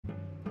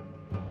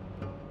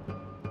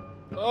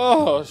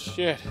Oh,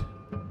 shit.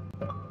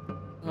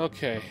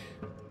 Okay.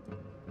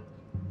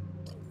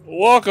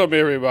 Welcome,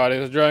 everybody.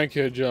 It's Giant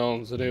Kid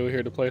Jones. Today we're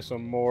here to play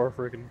some more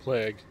freaking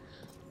Plague.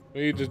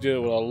 We just did it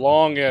with a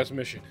long-ass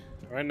mission.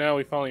 Right now,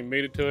 we finally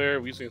made it to there.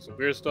 We've seen some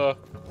weird stuff.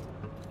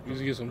 We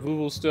used to get some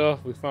voo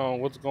stuff. We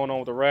found what's going on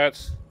with the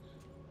rats.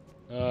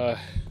 Now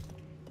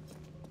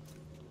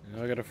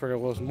I gotta figure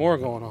out what's more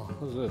going on.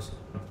 What's this?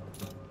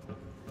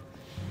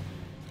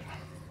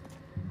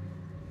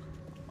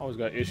 Always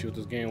got issue with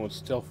this game with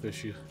stealth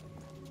issue.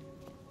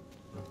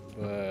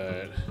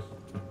 But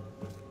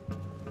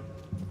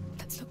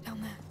let's look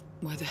down there.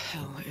 Where the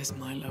hell is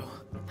Milo?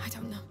 I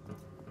don't know.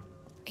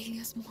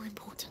 Alia's more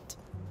important.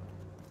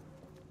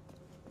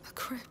 A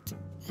crypt.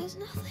 There's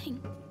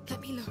nothing. Let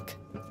me look.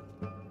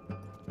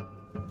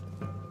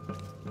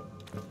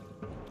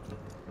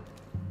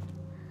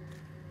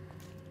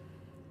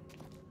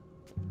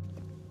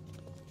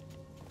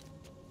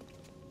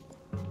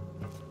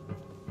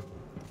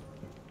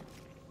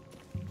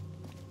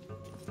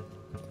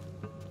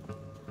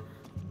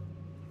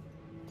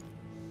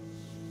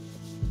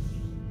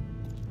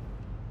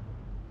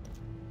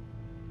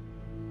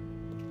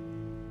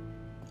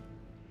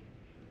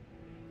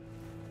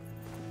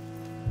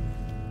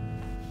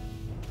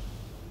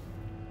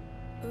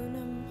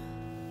 Unum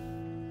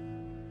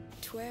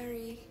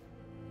tueri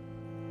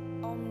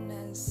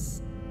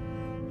omnes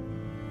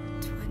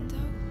tuendo?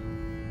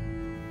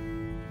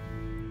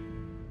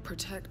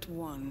 Protect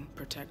one,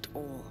 protect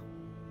all.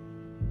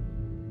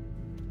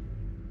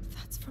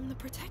 That's from the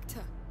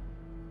Protector.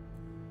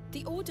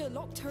 The Order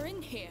locked her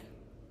in here.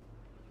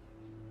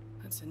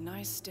 That's a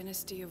nice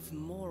dynasty of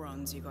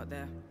morons you got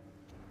there.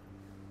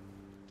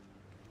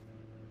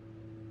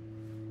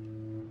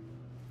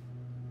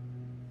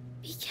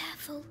 Be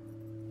careful.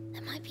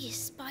 There might be a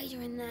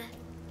spider in there.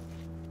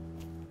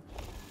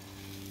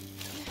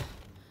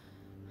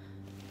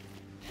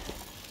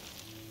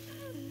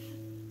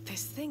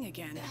 This thing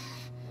again.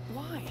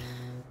 Why?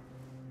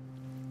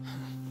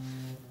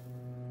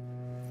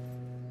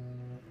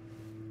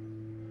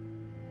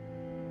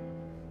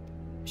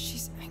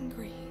 She's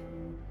angry.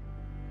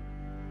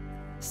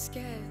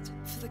 Scared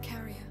for the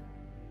carrier.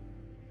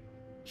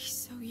 He's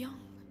so young.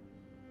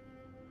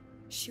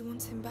 She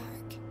wants him back.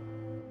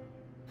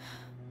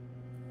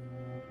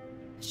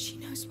 She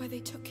knows where they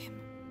took him.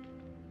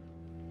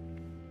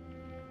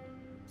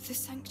 The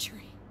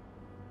sanctuary.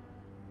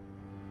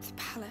 The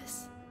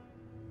palace.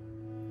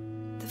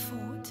 The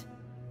fort.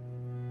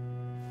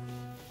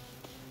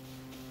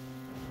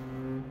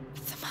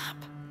 The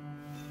map.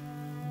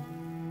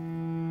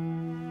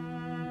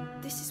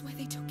 This is where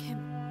they took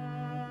him.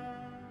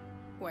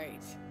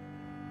 Wait.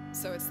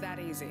 So it's that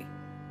easy?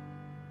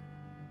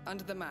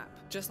 Under the map,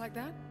 just like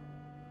that?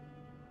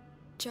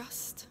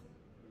 Just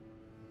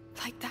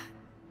like that.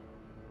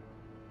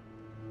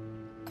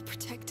 A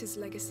protector's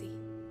legacy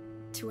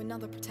to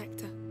another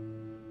protector.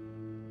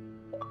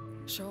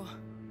 Sure.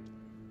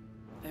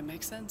 It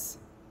makes sense.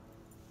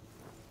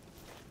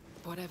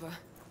 Whatever.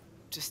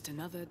 Just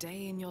another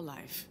day in your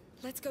life.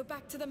 Let's go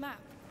back to the map.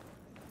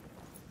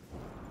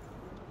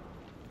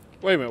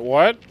 wait a minute,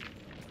 what?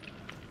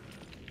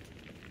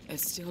 It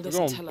still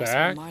doesn't tell us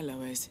where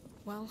Milo is.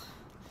 Well,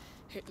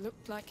 it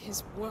looked like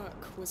his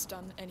work was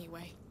done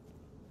anyway.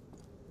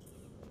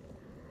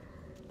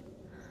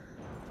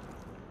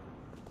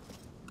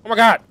 Oh my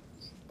god!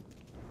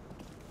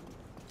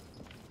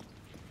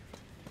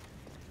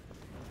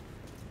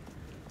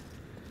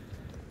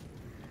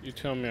 You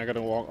tell me I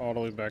gotta walk all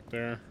the way back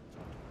there?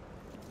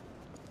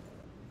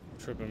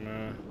 Tripping,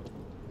 man.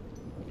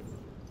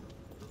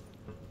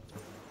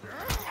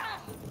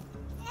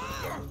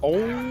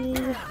 Oh!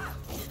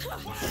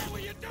 What were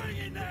you doing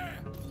in there?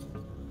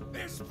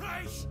 This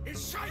place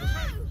is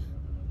sacred!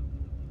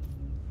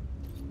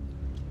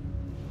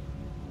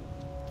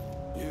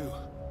 You.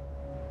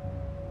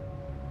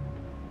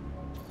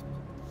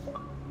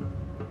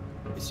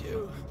 It's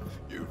you.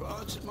 You've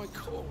answered my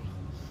call.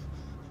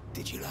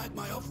 Did you like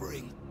my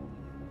offering?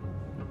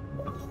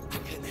 I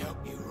can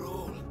help you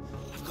rule.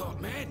 I've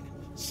got men,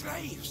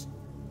 slaves.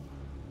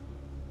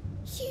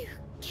 You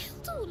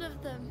killed all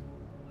of them.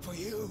 For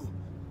you.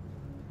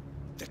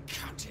 The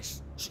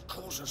Countess, she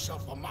calls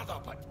herself a mother,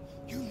 but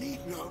you need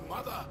no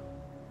mother.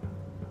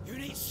 You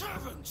need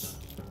servants.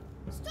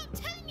 Stop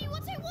telling me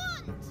what I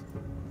want!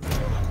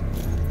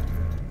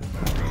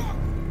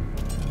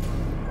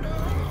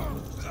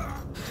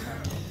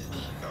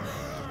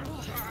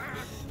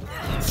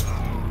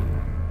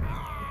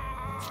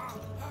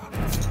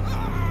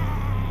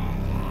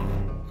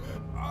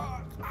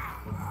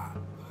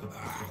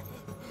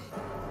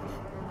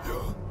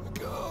 You're the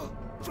girl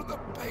from the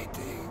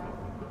painting.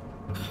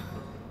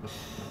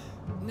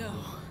 No.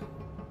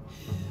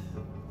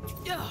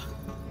 Yeah.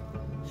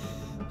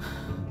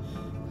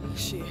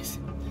 She is.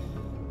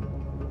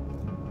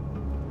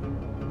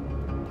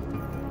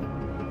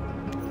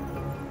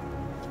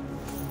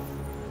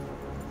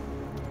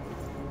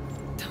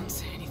 Don't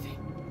say anything.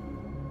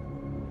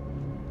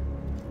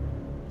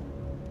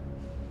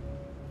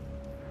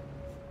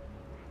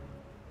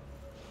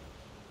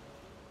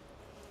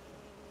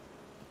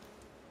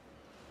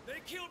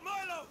 killed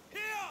Milo!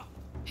 Here!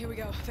 Here we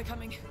go. They're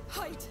coming.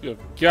 Hide! You've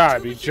gotta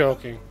be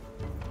joking.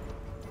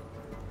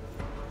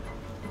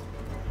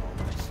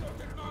 I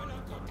slaughtered Milo,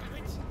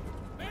 goddammit!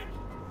 Men,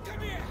 come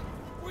here!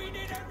 We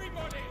need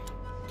everybody!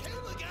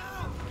 Kill the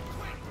girl!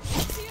 Quick!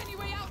 See any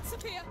way out,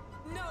 Sophia?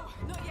 No,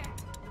 not yet.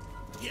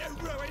 You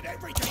ruined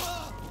everything!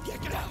 You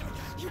get out!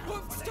 You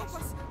won't stop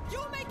us!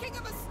 You're making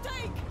a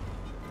mistake!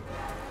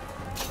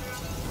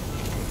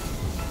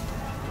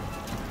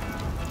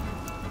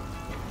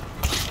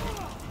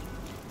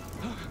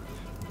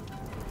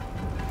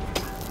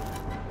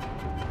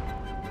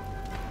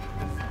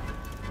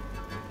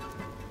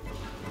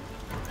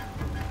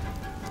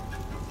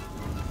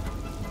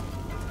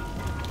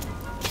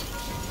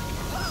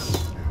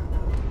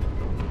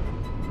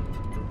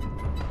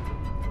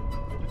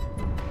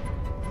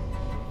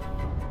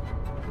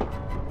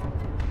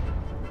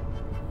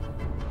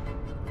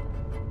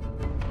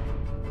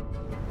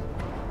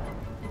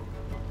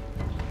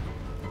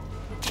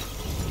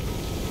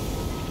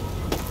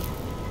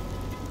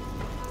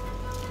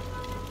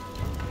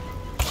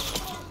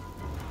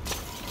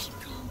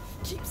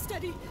 Keep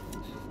steady.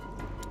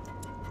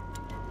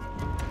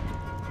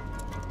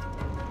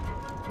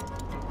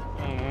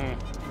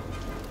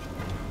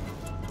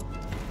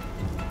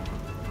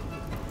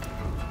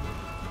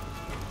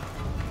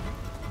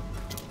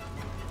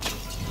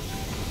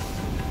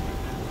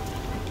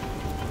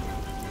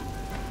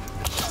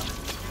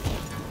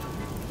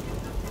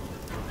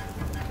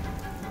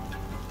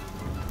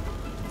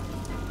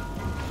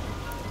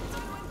 It's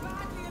going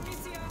badly,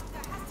 Amicia.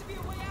 There has to be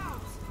a way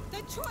out.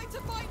 They're trying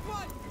to find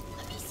one.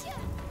 Amicia,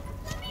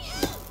 let me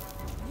help!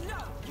 No,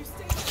 you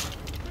stay there.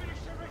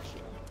 Finish the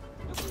ritual!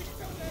 If we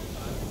kill their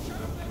blood,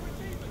 show their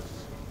redeemers!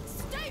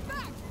 Stay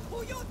back,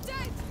 or you're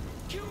dead.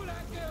 Kill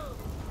that girl!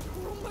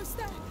 We're almost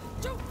there.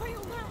 Don't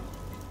fail now.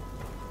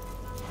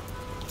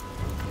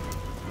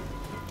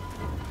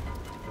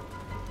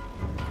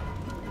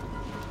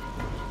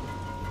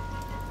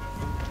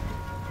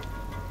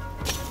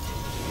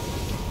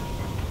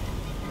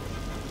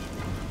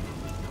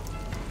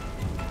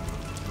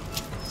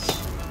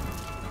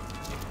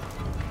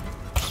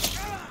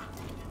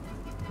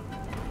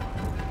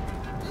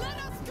 Let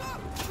us go.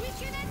 We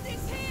can end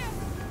this here.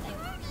 They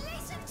won't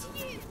listen to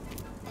you!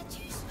 They're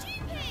too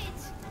stupid!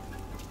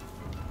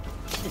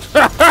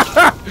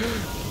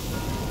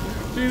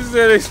 She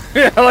said,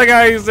 I like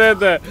how he said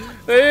that.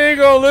 They ain't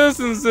gonna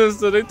listen,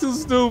 sister. They too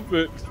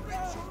stupid. The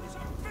ritual is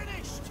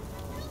unfinished!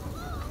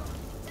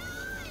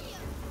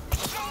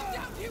 Calm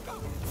down, Hugo.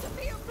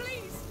 Sophia,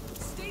 please.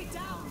 Stay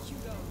down,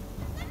 Hugo.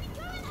 Let me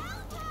go and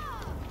help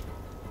her!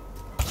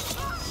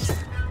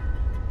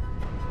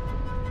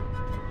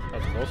 That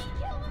was close.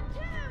 Kill them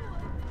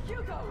too!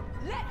 Hugo,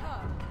 let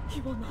her. He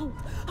won't hold.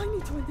 I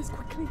need to end this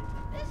quickly.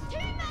 There's too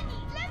many!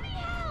 Let me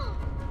help!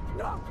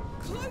 No.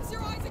 Close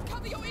your eyes and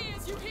cover your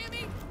ears. You hear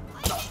me?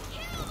 I can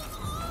kill them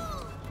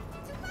all!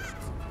 The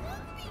rats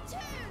want me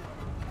to!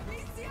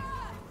 Amicia,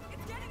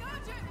 it's getting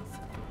urgent.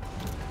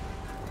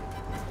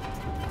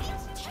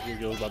 It's too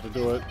Hugo's about to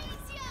do it.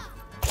 Amicia!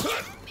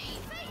 Let me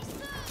face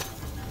them!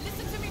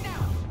 Listen to me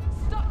now.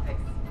 Stop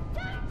this.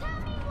 Don't tell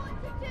me what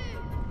to do!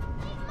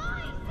 She's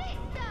my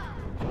sister!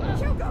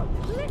 Hugo,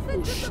 listen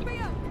to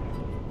Sophia.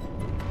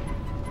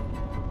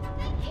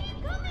 They keep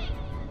coming!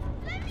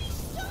 Let me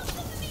stop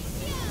them,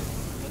 Amicia!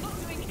 You're not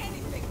doing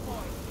anything,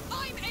 boy.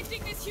 I'm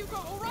ending this, Hugo,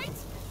 all right?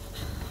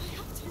 I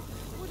have to.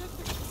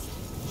 Whatever it is.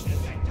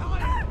 She'll get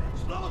tired!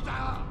 Slaughter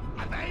her!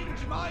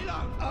 Avenge Milo!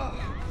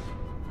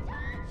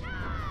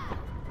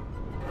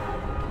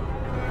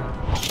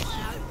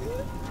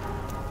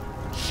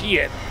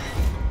 Shit.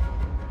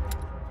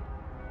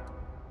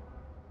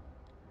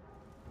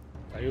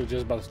 He was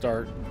just about to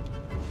start.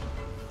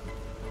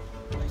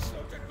 I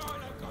slaughtered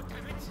Milo,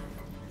 goddammit!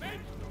 Men,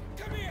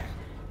 come here!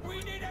 We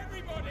need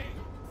everybody!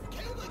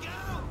 Kill the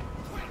girl!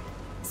 Quick!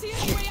 See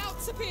any way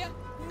out, Sophia?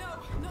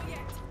 No, not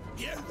yet.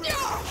 You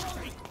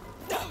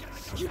No!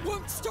 You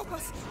won't stop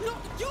us.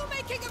 Not. You're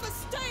making a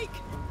mistake.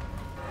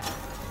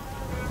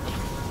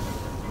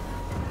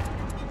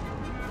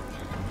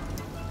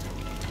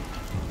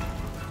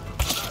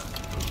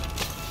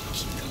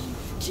 Keep calm.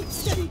 Keep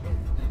steady.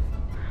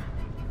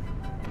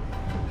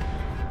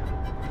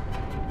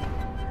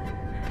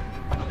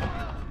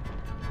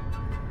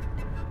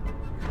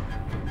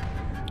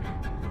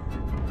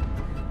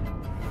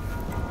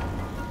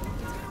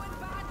 It's going to end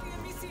badly,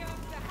 Amicia.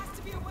 There has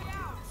to be a way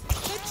out.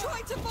 They're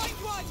trying to find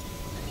one.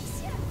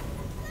 Amicia,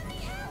 let me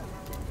help!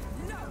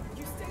 No,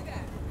 you stay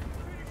there.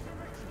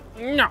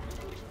 No.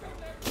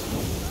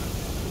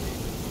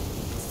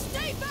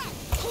 Stay back,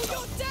 or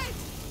you're dead.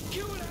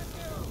 Kill that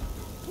girl!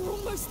 We're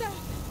almost there.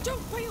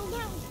 Don't fail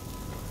now.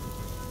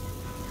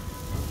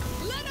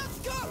 Let us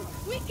go.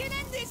 We can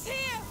end this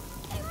here.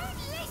 They won't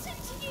listen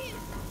to you!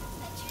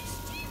 They're too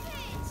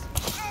stupid!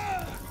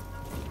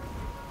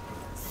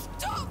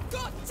 Stop!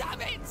 God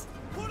damn it!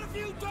 What have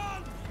you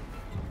done?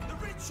 The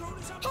ritual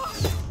is up.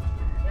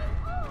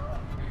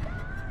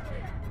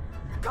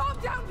 Calm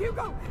down,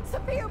 Hugo.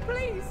 Sophia,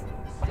 please.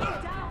 Stay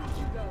down,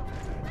 Hugo.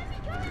 Let me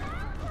go and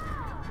help her!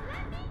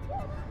 Let me go!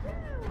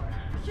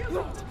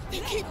 They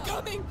keep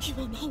coming! You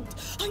won't hold.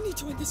 I need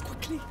to end this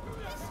quickly.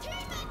 There's too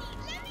many!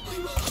 Let me I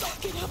will not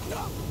get up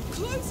now!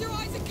 Close your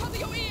eyes and cover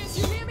your ears,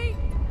 you hear me?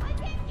 I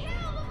can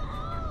kill them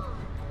all!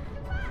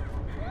 The rats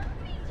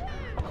want me to!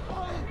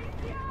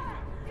 Amicia!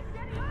 It's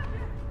getting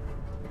urgent!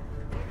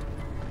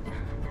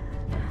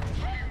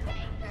 Too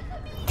dangerous,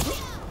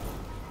 Amicia!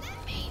 Let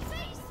me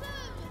face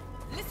them!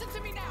 Listen to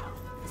me now.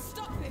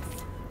 Stop this.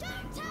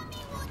 Don't tell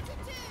me what to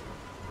do!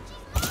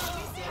 She's my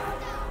sister!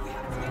 We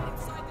have to get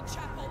inside the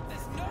chapel.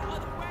 There's no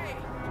other way.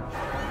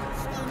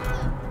 Stop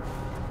them!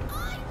 I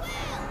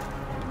will!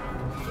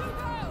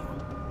 Hugo!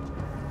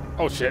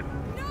 Oh shit.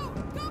 No!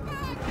 Go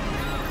back!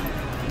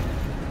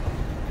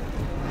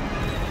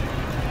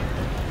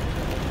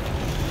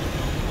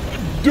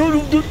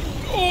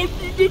 Oh,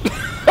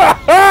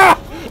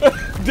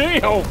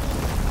 damn.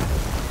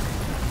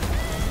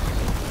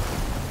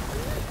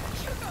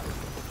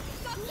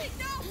 Nothing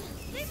now!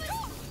 They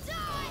must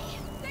die!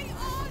 They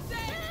are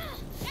dead!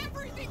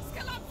 Everything's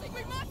collapsing!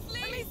 We must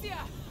leave! Amicia!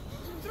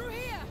 Through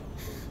here!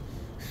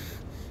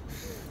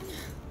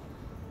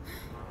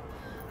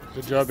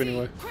 Good job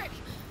anyway. Quick!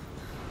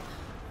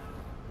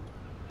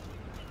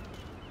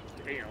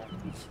 Damn.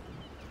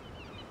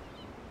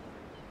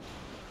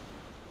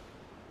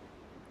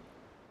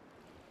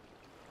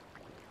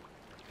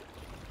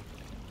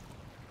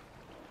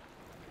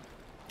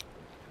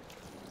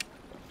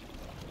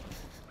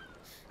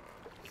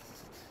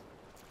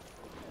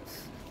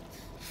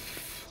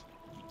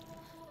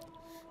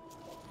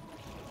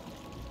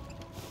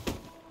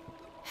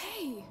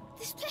 Hey!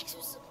 This place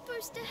was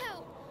supposed to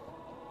help.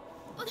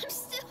 But I'm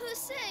still the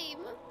same.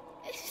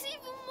 It's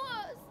even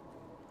worse.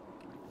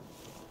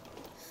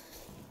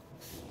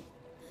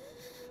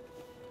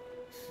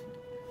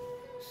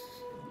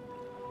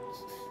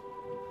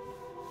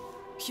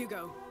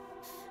 Hugo,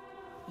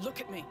 look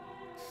at me.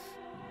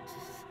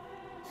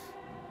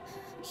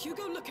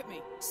 Hugo, look at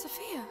me.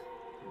 Sophia.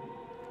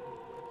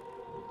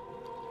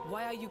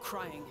 Why are you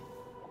crying?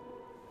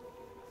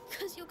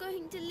 Because you're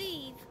going to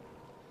leave.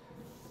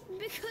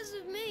 Because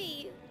of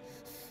me.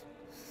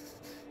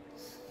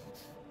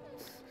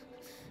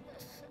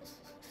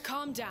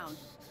 Calm down.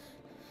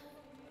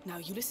 Now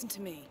you listen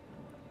to me.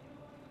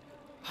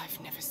 I've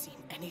never seen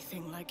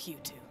anything like you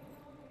two.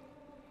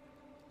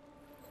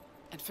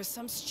 And for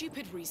some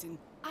stupid reason,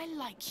 I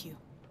like you.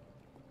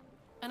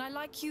 And I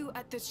like you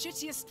at the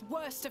shittiest,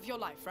 worst of your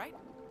life, right?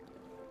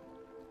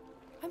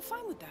 I'm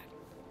fine with that.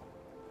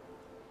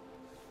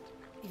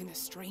 Even the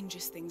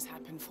strangest things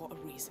happen for a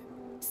reason.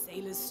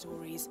 Sailors'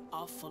 stories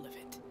are full of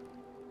it.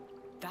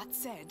 That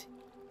said,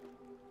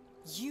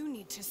 you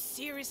need to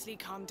seriously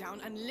calm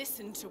down and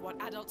listen to what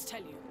adults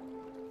tell you.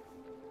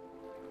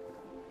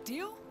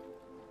 Deal?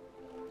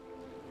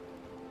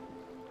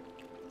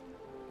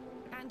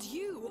 And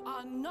you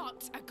are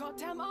not a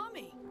goddamn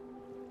army.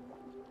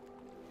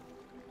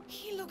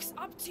 He looks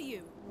up to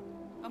you.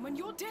 And when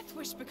your death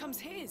wish becomes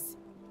his,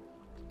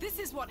 this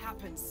is what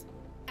happens.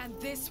 And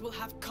this will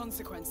have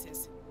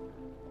consequences.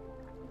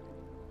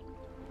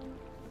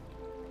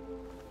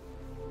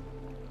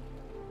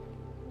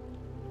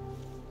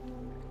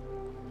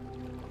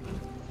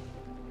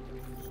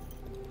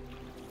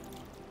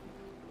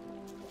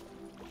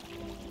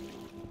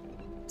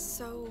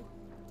 So...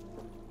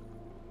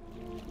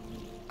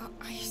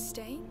 Are you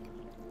staying?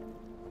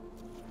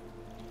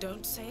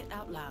 Don't say it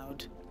out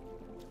loud.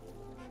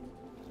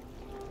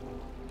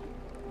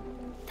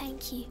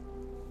 Thank you.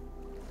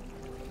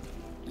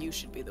 You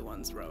should be the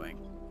ones rowing.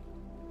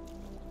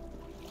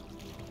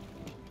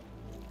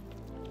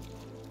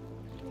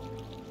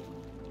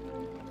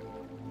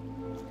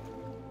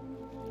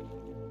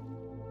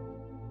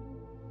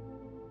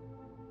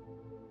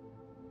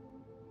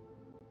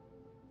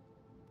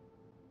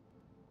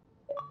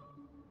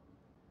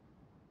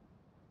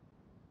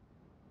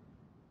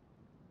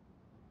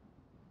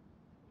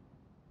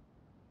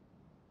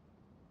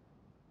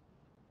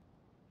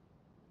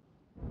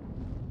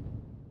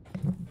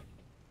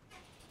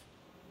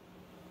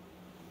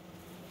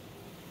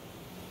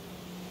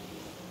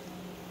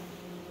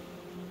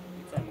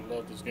 I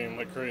love this game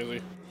like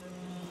crazy.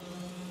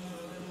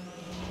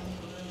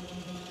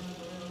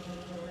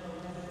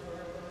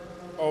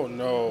 Oh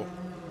no.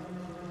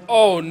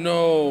 Oh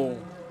no.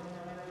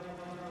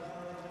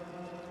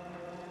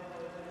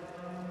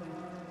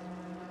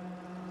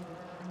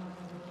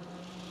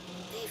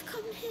 They've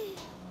come here.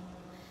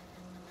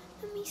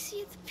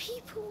 Amicia, the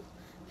people.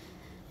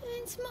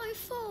 It's my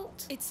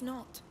fault. It's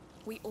not.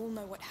 We all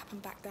know what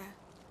happened back there.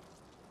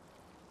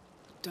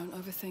 Don't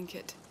overthink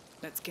it.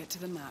 Let's get to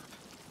the map.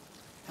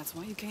 That's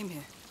why you came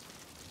here.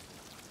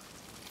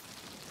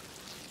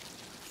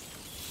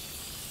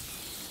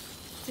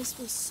 This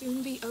will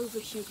soon be over,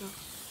 Hugo.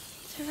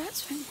 The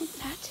rats won't want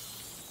that.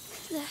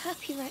 They're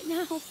happy right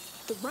now.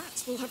 The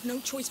rats will have no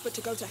choice but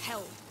to go to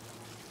hell.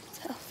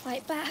 They'll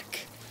fight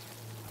back.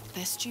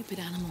 They're stupid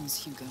animals,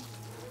 Hugo.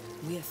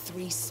 We are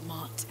 3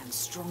 smart and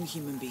strong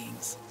human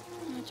beings.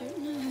 I don't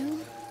know.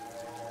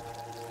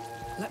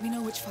 Let me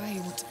know which fire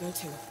you want to go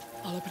to.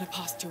 I'll open a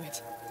path to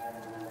it.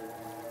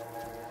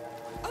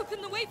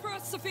 Open the way for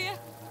us, Sophia!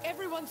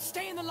 Everyone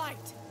stay in the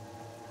light!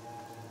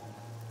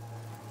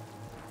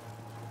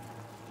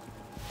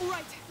 All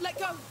right, let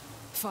go!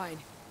 Fine.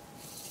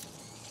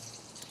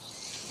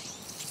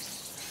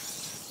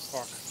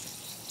 Fuck.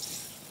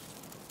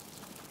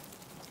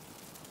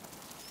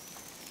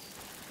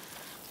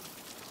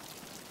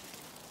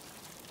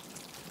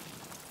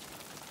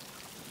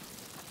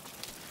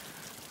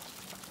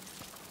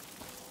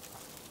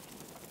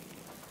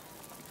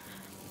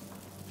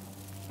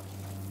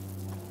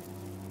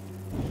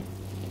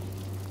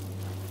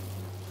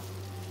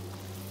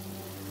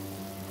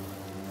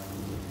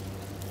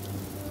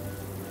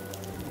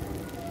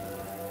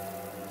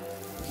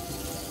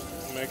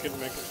 Make it,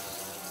 make it.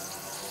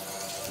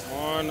 Come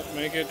on,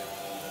 make it.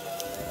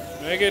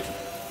 Make it.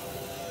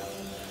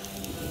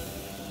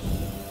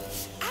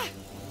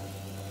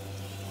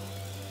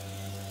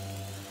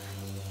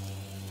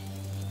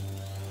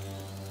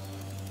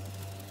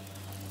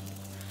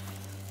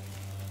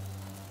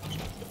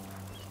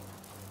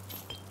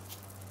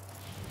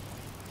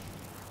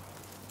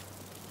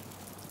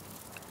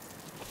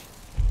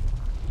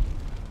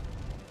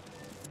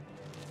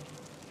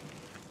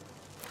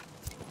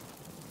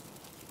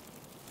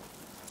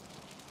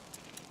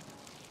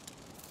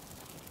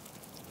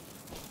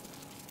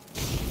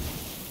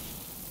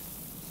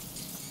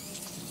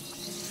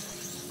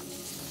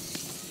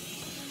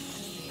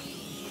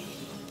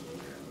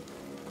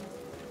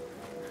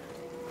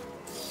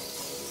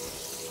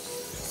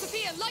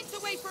 Sophia, light the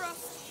way for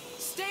us!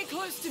 Stay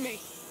close to me!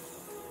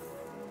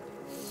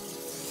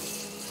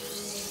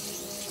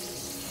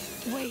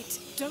 Wait,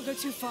 don't go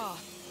too far.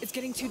 It's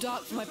getting too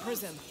dark for my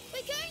prism.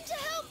 We're going to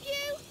help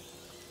you!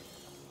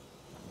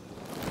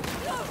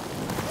 No!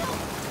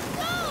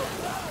 No!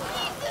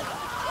 Ethan!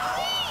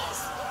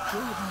 Please!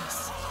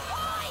 Goodness.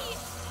 Why?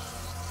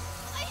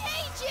 I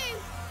hate you!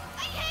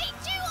 I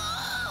hate you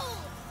all!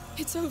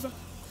 It's over.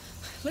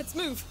 Let's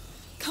move.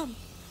 Come.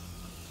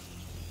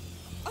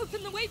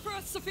 Open the way for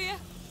us, Sophia!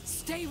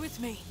 Stay with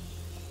me.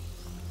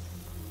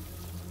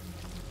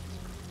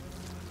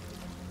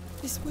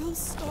 This will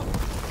stop.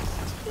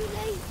 Too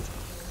late.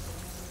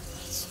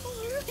 It's all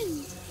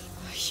ruined.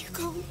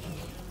 Hugo.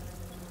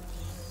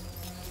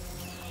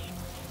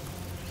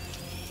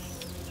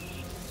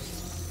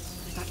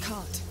 That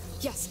can't.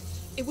 Yes,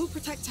 it will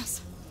protect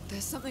us.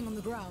 There's something on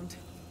the ground.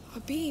 A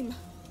beam.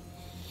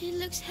 It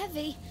looks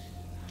heavy.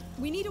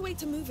 We need a way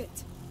to move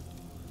it.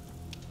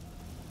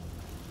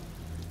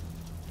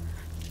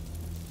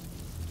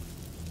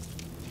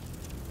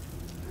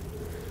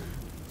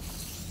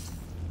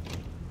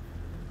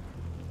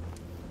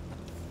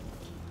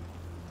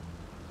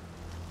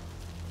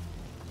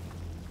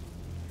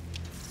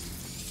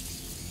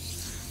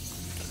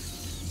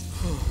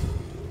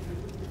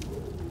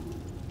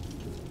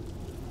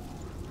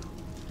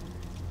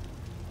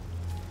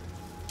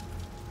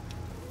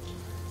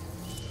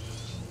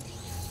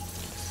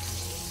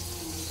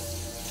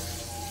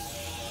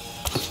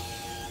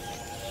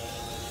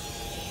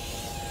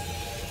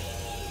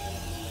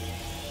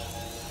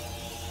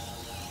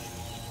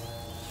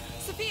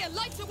 Sophia,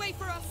 light the way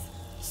for us!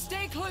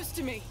 Stay close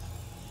to me!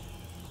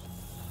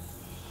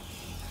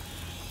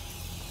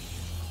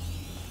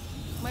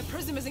 My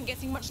prism isn't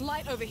getting much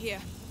light over here.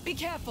 Be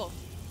careful!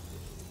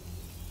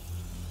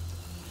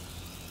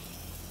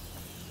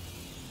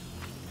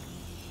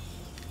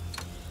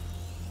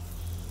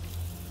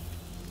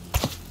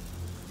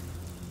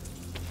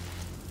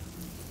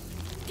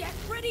 Get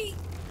ready!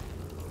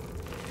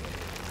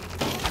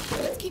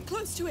 Let's keep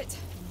close to it.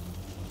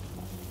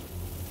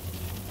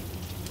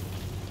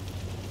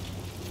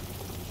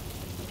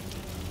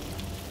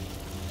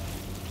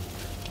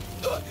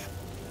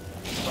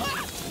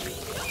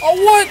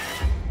 Oh, what?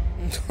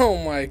 Oh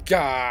my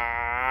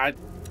god.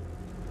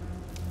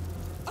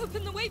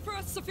 Open the way for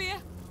us, Sophia!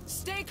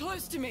 Stay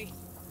close to me!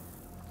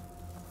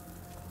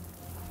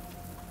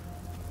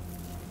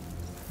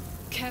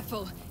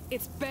 Careful.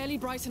 It's barely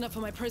bright enough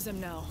for my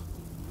prism now.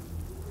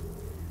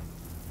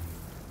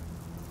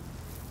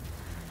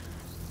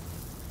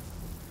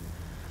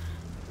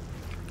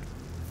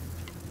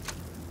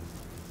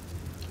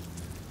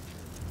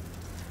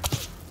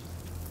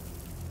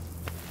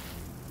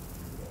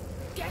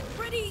 Get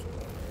ready!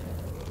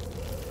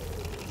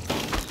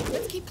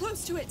 Let's keep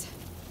close to it.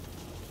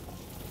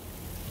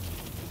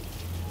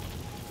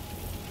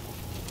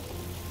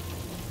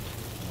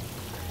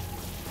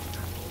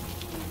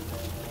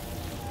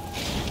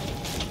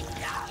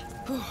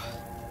 Whew.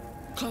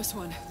 Close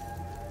one.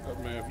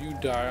 Oh, man, if you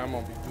die, I'm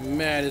gonna be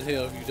mad as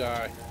hell if you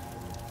die.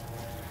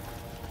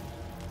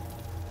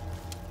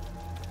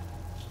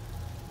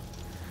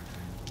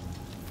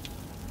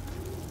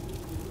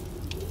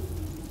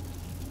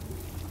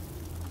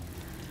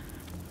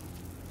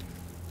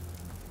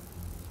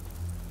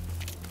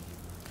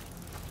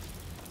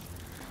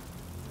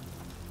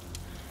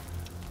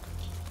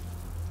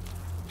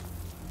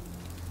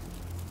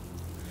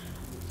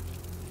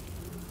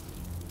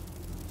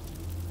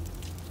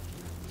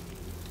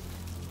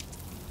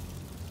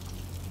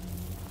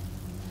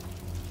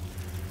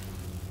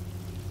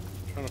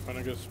 Trying to find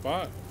a good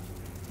spot.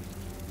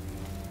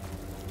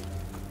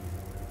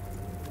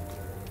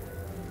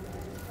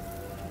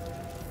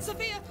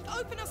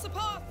 open us a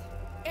path!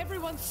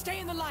 Everyone stay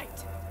in the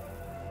light!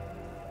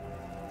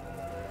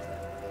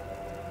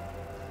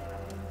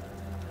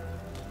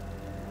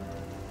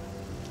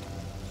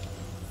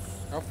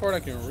 How far I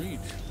can reach?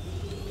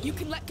 You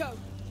can let go.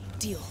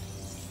 Deal.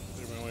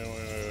 Wait.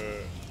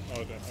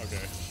 Oh, okay.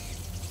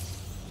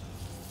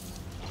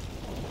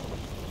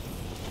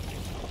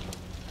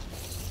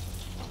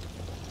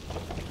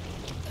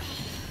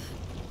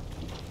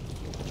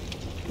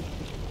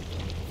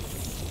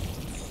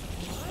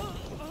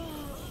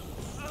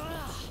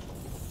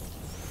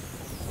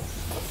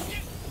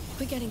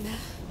 We're getting there.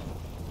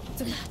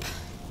 The map.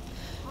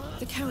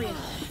 The carrier.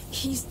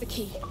 He's the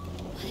key.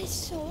 But it's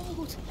so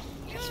old.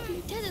 It's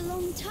been dead a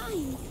long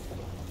time.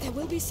 There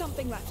will be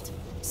something left.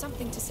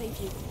 Something to save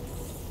you.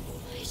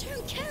 I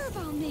don't care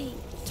about me.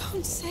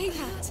 Don't say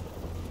that.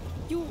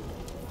 You're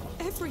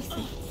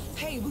everything.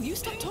 Hey, will you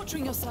stop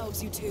torturing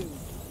yourselves, you two?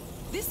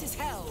 This is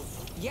hell,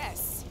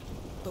 yes.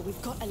 But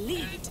we've got a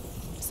lead.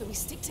 So we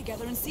stick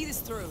together and see this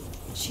through.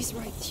 She's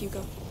right,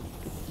 Hugo.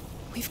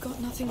 We've got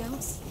nothing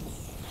else.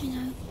 I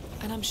know.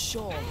 And I'm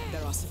sure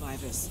there are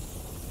survivors.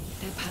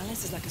 Their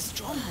palace is like a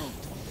stronghold.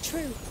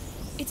 True.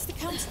 It's the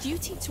Count's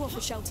duty to offer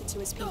shelter to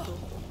his people.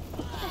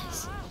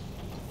 Yes.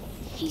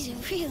 He's a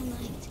real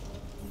knight.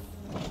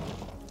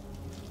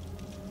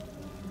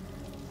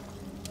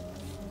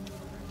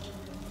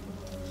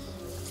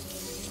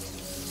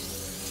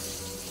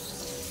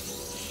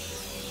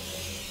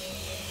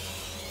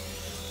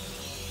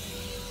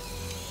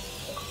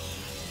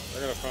 I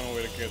gotta find a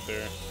way to get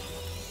there.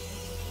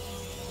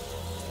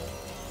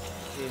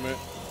 Wait a minute.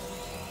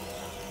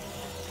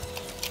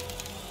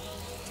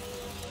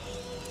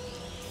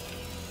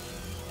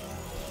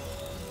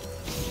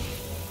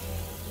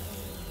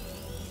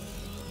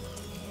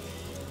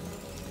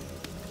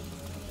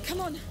 Come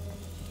on.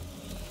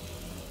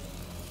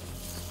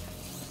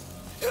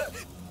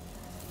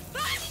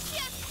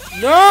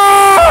 No!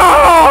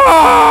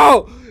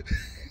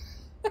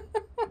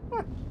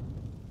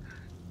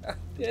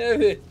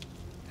 Damn it.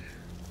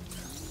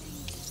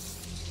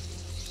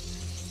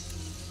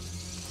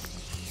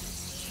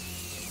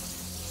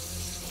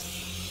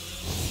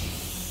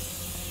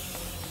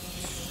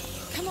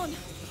 Come on.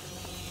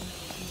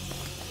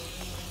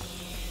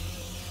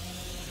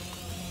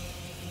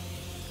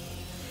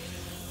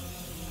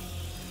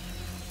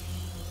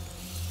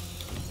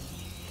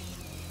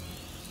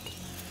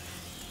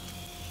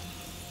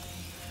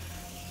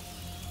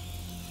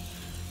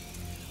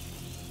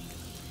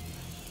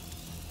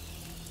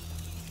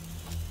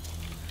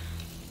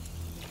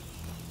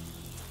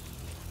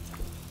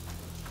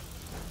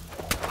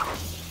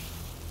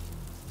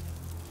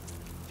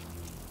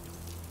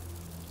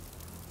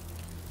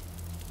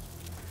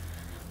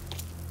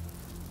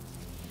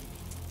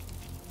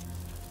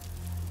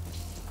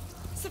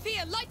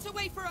 Sophia, light a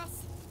way for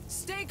us!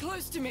 Stay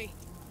close to me!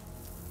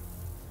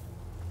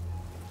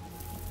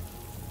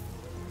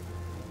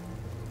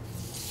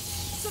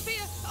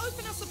 Sophia,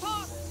 open us a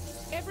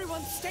path!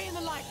 Everyone stay in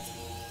the light!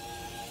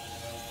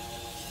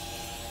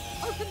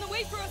 Open the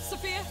way for us,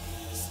 Sophia!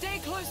 Stay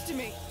close to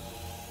me!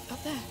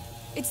 Up there.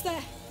 It's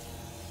there.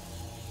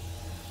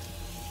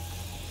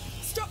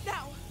 Stop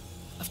now!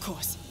 Of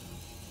course.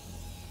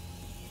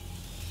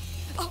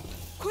 Up!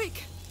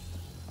 Quick!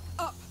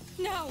 Up!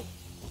 Now!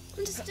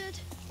 Understood.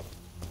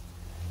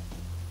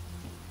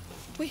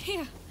 We're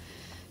here.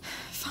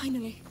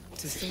 Finally.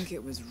 To think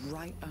it was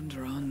right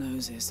under our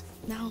noses.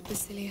 Now,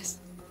 Basilius.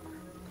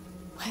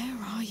 Where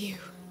are you?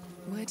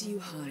 Where do you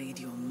hide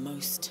your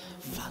most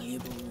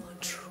valuable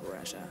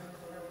treasure?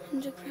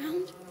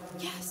 Underground?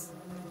 Yes.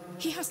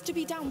 He has to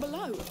be down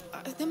below.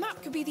 The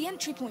map could be the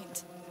entry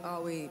point.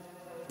 Are we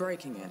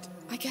breaking it?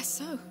 I guess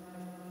so.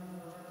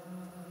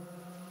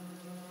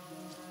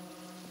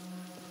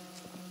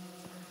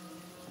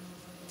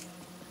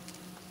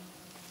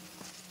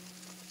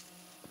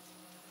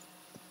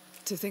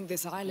 To think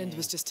this island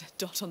was just a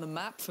dot on the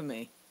map for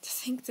me. To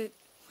think that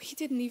we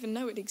didn't even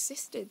know it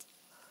existed.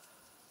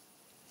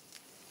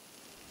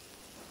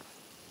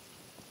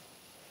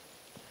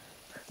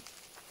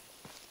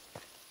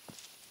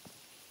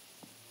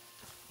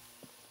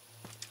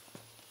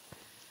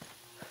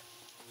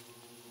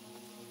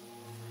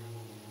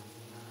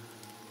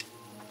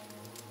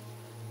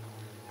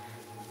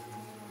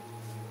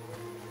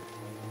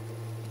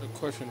 The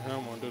question how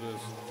I'm gonna do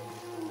this.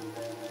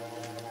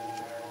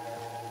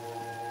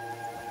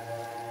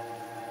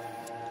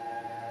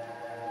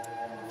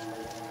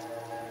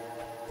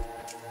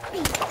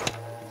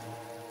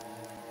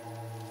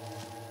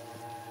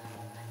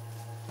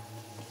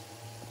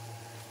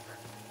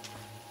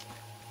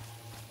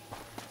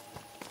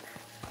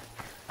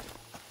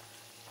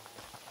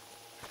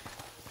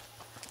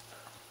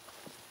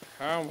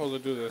 How am I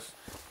supposed to do this?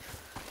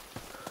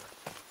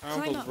 How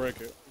am I Climb supposed up. to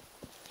break it?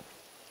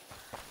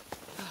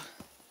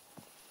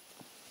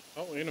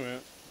 Oh, wait a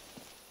minute.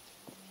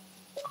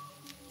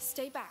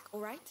 Stay back, all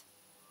right?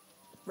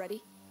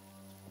 Ready?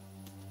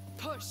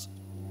 Push!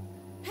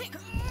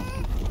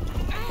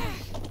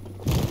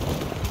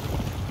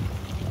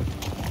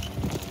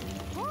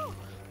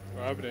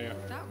 I'll be damned.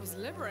 That was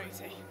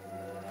liberating.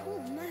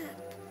 Cool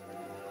map.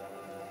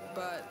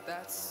 But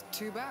that's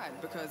too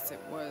bad because it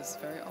was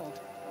very old.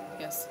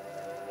 Yes.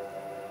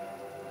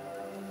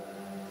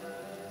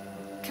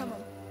 Come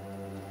on.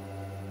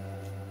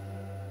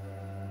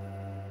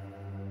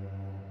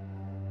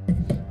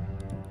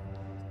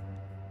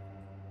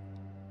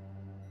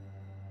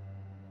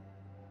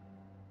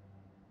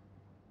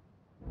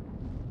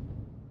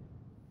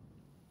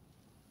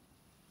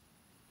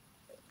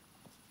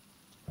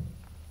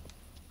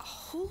 A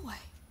hallway.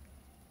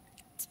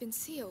 It's been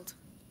sealed.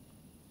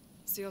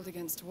 Sealed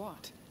against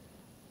what?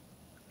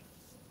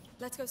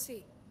 Let's go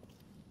see.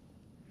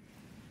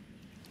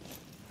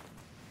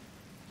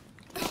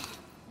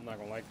 I'm not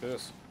gonna like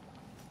this.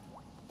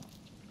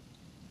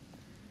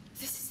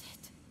 This is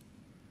it.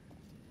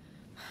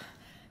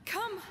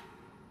 Come!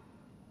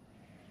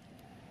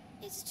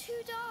 It's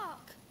too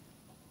dark.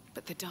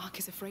 But the dark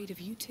is afraid of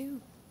you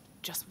too.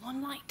 Just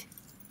one light,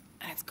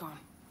 and it's gone.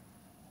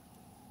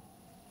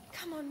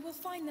 Come on, we'll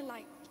find the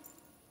light.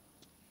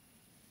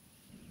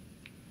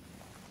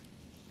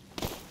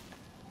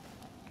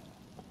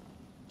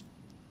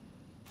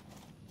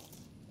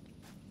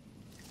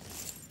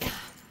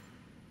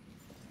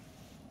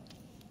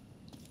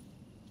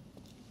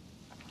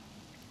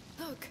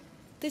 Look,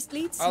 this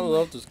leads I somewhere.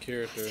 love this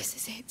character. This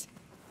is it.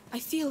 I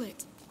feel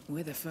it.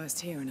 We're the first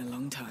here in a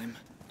long time.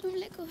 Don't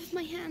let go of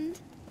my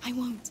hand. I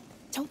won't.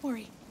 Don't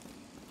worry.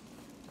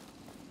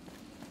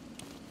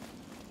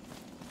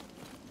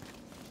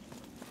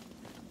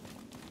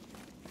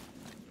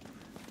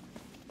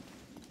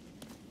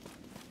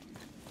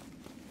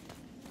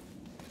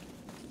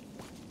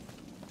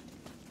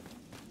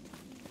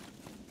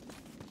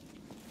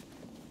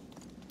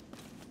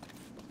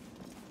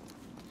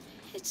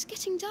 It's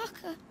getting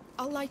darker.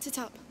 I'll light it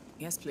up.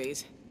 Yes,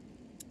 please.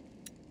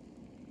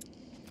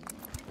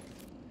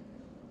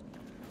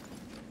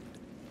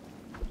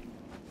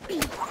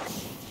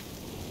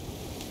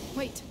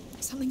 Wait,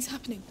 something's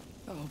happening.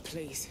 Oh,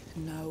 please,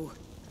 no.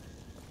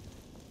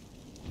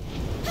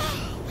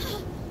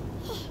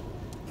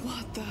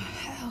 What the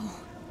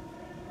hell?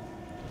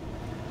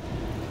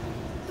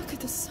 Look at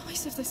the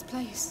size of this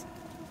place.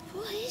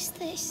 What is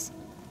this?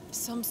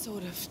 Some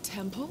sort of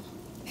temple?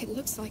 It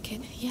looks like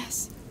it,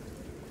 yes.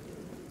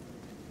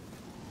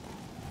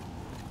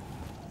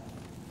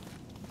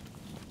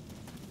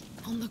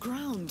 On the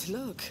ground,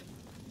 look.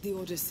 The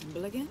Order's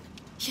symbol again?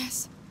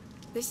 Yes,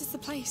 this is the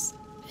place.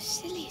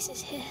 Basilius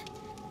is here.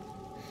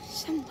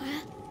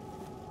 Somewhere.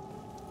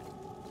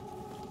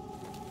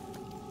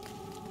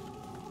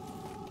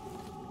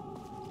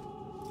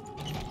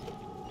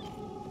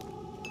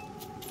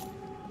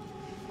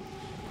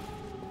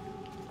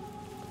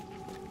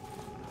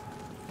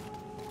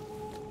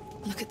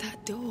 Look at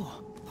that door.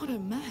 What a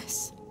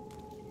mess.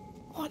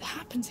 What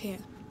happened here?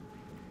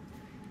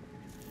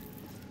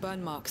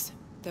 Burn marks.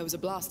 There was a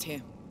blast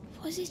here.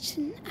 Was it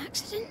an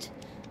accident?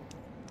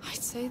 I'd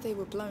say they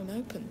were blown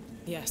open.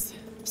 Yes,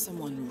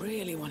 someone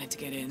really wanted to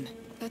get in.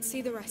 Let's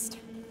see the rest.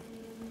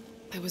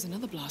 There was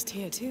another blast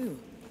here too.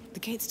 The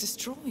gate's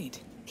destroyed.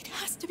 It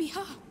has to be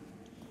her.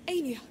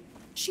 Aelia.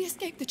 She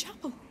escaped the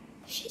chapel.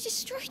 She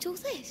destroyed all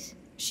this.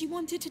 She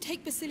wanted to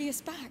take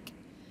Basilius back.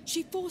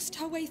 She forced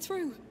her way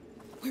through.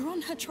 We're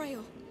on her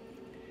trail.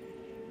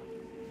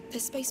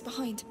 There's space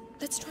behind.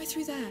 Let's try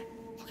through there.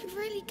 We're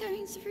really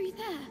going through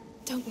there.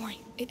 Don't worry,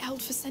 it held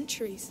for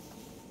centuries.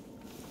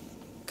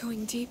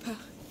 Going deeper.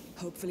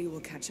 Hopefully we'll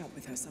catch up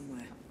with her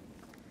somewhere.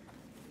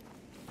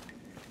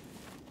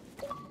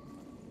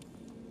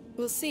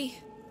 We'll see.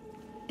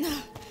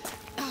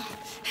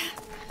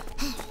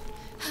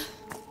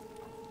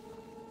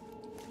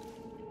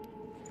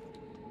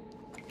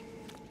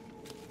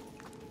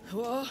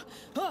 Whoa!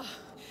 Oh!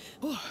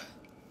 Whoa!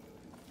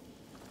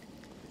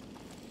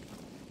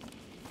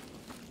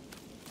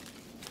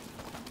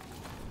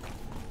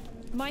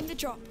 Mind the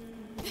drop.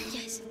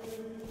 Yes.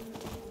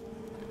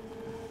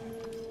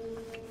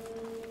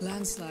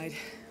 Landslide.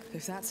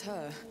 If that's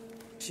her,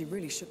 she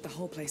really shook the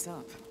whole place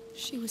up.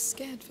 She was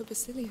scared for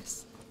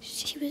Basilius.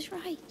 She was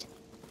right.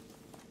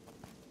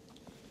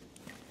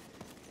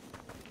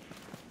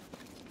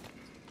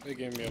 They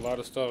gave me a lot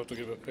of stuff to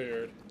get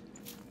prepared.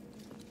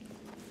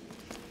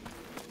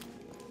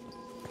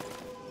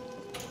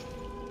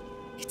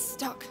 It's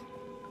stuck.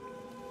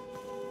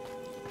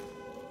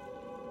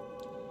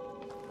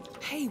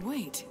 Hey,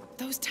 wait.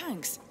 Those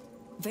tanks.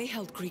 They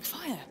held Greek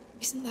fire.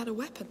 Isn't that a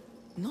weapon?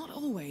 Not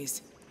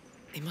always.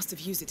 They must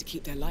have used it to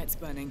keep their lights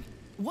burning.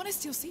 One is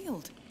still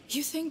sealed.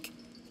 You think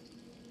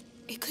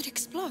it could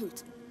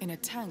explode? In a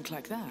tank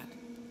like that?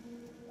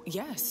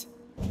 Yes.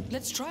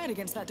 Let's try it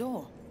against that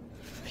door.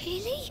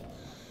 Really?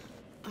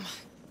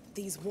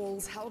 These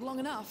walls held long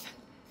enough.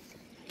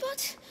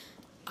 But...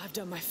 I've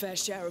done my fair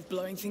share of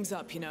blowing things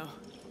up, you know.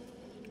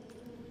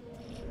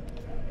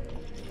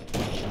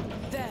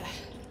 There.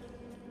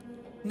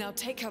 Now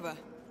take cover.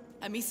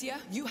 Amicia,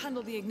 you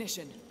handle the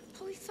ignition.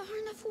 Are we far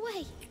enough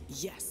away?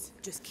 Yes,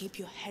 just keep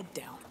your head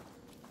down.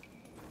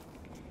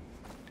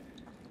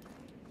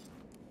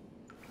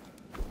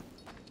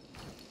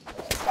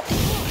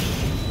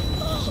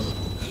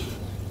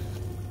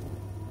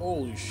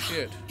 Holy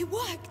shit. It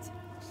worked!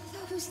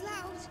 That was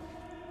loud.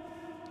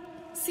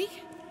 See?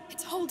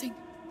 It's holding.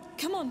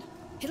 Come on,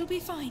 it'll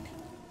be fine.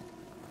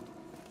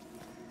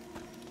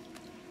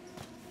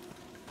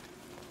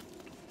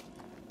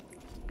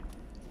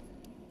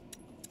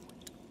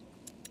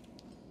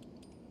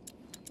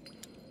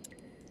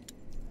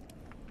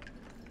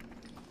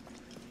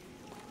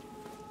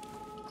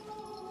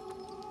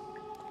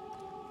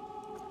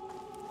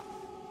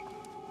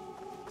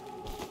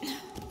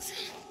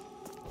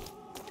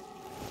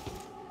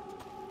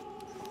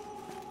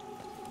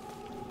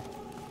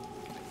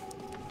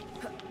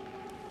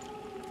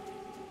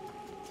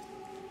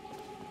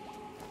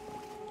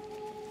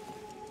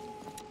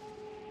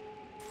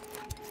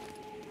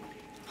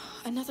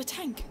 Another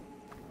tank.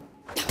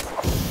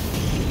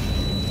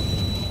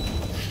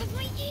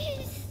 My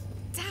ears.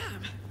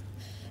 Damn!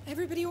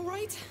 Everybody all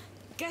right?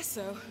 Guess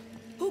so.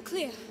 All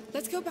clear.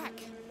 Let's go back.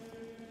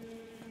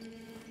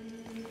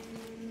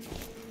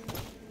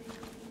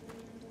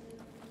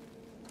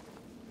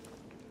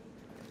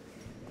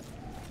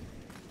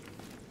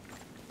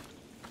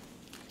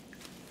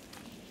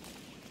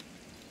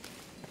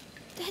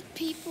 Dead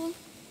people.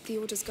 The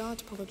Order's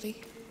guard,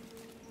 probably.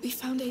 We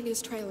found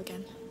Alia's trail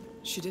again.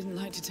 She didn't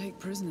like to take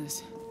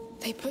prisoners.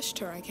 They pushed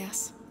her, I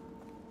guess.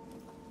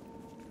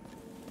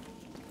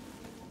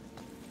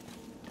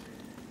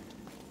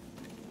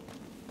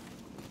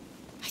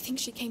 I think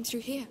she came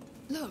through here.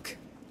 Look,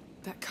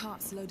 that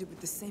cart's loaded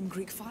with the same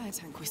Greek fire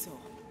tank we saw.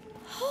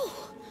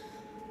 Oh!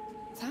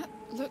 That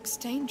looks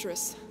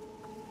dangerous.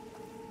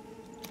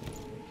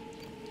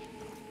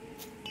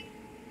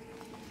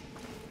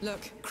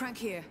 Look, crank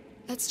here.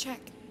 Let's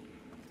check.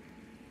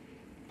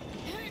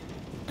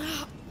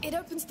 Ah, it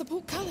opens the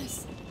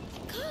portcullis.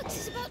 The cart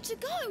is about to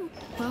go.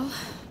 Well,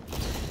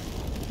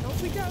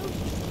 off we go.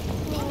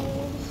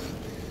 Oh.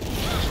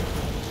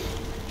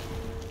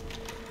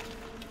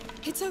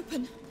 It's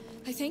open,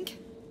 I think.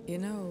 You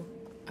know,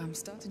 I'm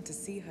starting to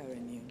see her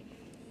in you.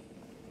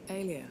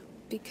 Alia.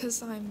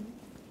 Because I'm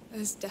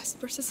as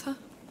desperate as her?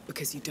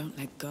 Because you don't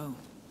let go.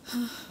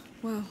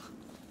 Well...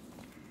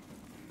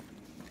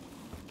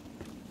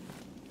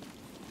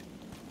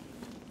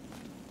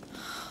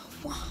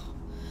 Wow.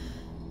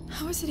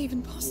 How is it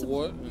even possible?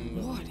 What in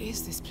the... What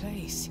is this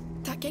place?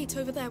 That gate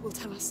over there will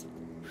tell us.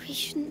 We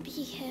shouldn't be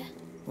here.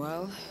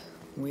 Well,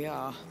 we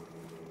are.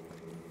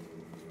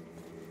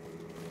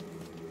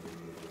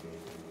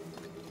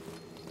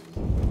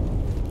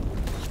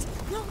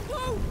 No,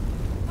 whoa!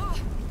 Ah!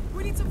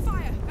 We need some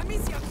fire!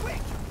 Amicia,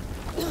 quick!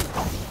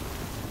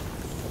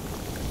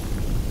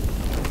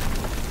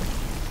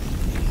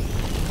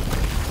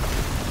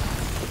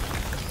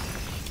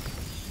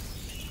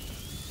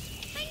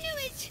 I knew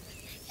it!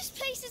 This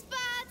place is bad!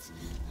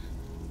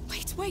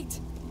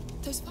 Wait!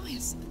 Those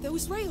fires,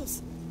 those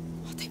rails.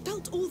 Oh, they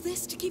built all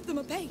this to keep them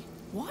at bay.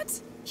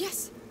 What?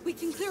 Yes, we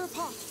can clear a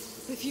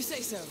path. If you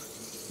say so.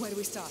 Where do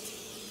we start?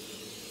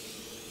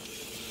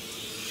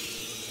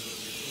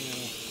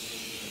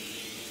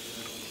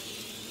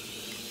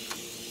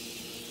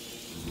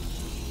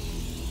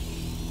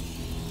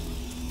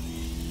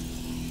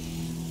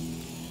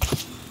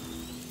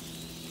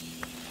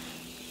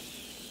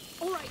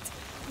 All right,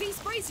 these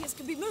braziers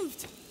can be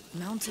moved.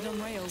 Mounted on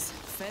rails,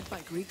 fed by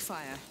Greek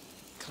fire.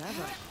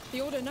 Clever.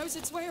 The Order knows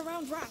its way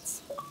around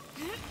rats.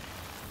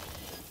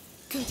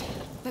 Good.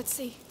 Let's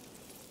see.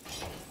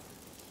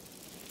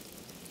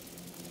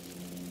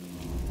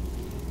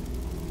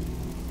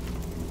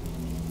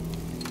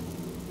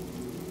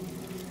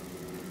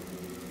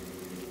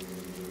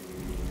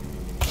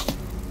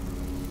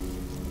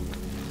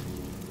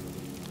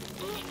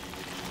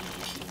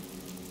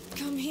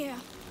 Come here.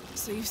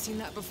 So you've seen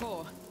that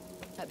before?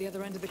 At the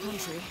other end of the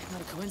country?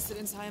 Not a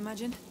coincidence, I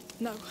imagine?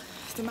 No,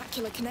 the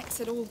Macula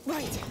connects it all.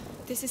 Right,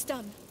 this is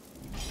done.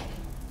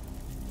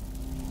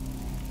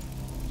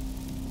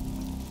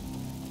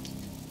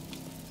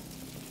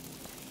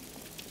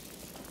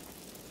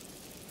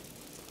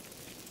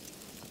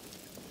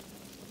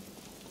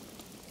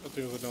 I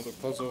think it was another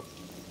puzzle.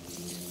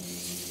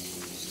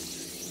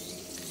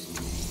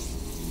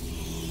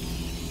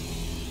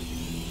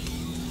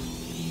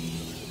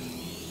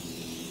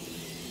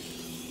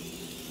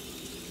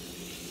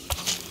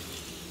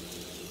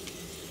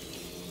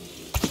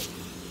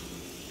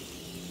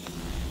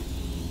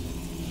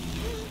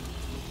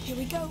 Here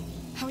we go.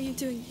 How are you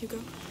doing, Hugo?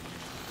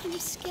 I'm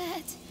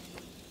scared.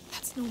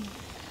 That's normal.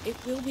 It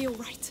will be all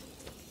right.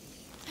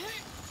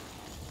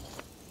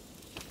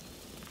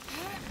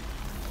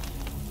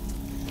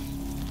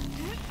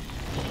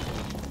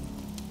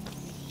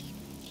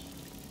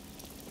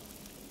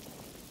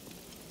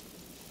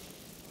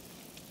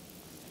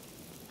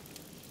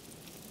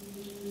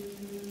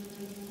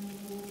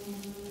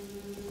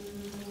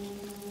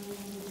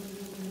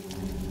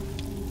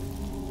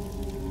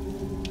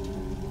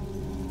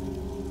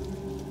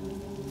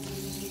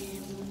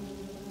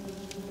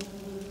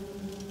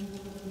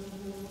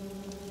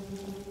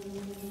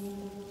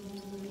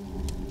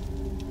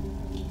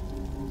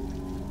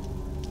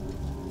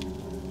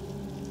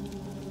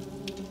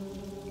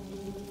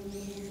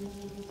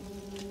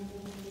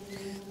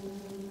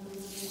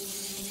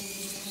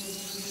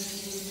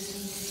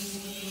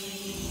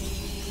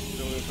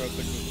 to try to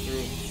take this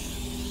through.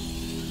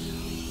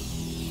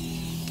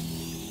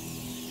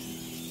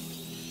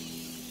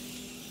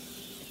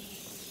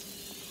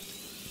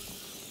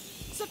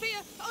 Sophia,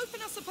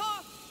 open us a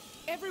path!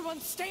 Everyone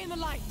stay in the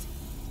light!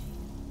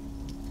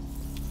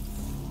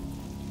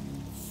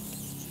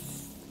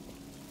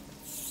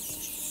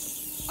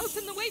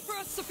 Open the way for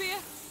us, Sophia!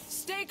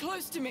 Stay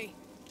close to me!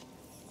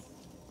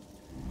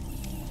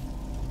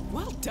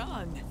 Well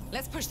done!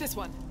 Let's push this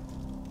one.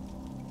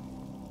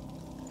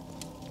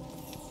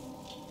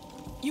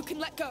 You can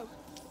let go.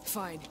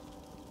 Fine.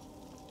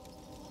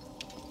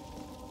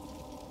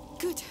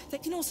 Good. They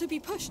can also be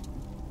pushed.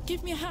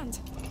 Give me a hand.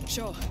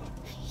 Sure.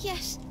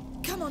 Yes.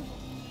 Come on.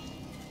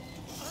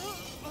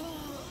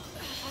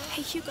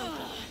 Hey, Hugo.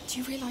 Do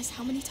you realize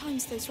how many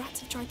times those rats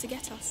have tried to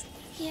get us?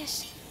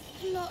 Yes.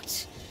 A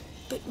lot.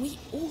 But we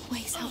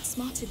always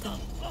outsmarted them.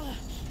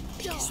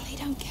 Because they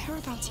don't care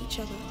about each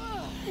other.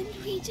 And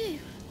we do.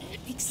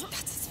 That's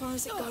as far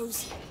as it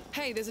goes.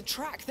 Hey, there's a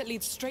track that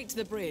leads straight to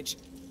the bridge.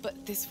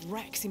 But this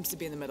wreck seems to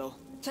be in the middle.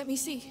 Let me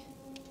see.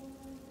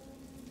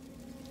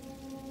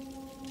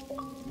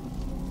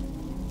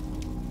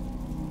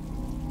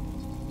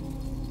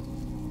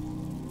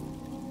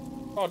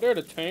 Oh, there's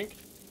the tank.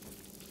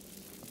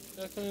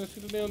 I can't even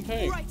see the damn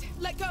tank. Right,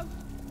 let go.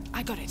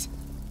 I got it.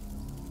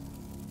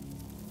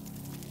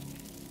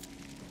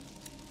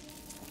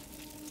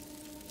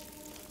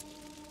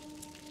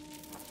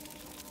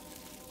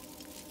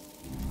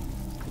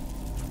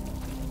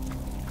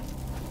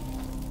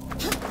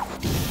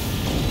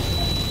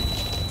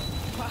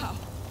 Wow.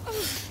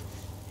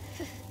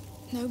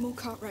 No more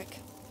cart wreck.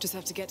 Just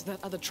have to get to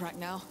that other track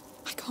now.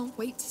 I can't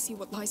wait to see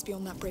what lies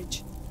beyond that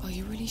bridge. Are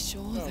you really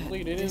sure that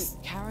Lee, they this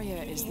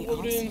carrier is the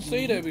They didn't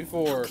say RCB? that How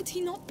before. could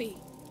he not be?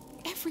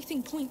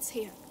 Everything points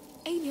here.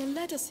 Alien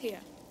led us here.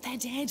 They're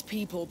dead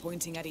people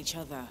pointing at each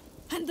other.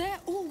 And they're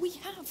all we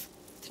have.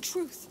 The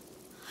truth.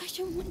 I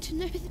don't want to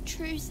know the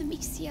truth,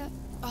 Amicia.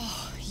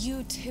 Oh,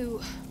 you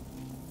two.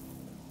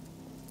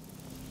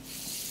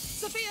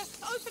 Sophia,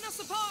 open us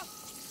a path!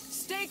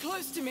 Stay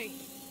close to me.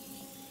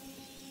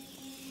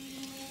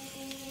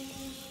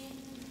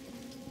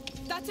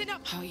 That's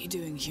enough. How are you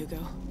doing, Hugo?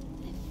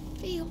 I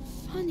feel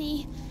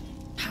funny.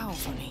 How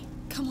funny?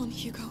 Come on,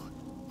 Hugo.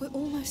 We're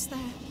almost there.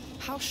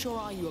 How sure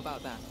are you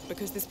about that?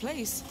 Because this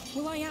place...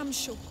 Well, I am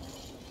sure.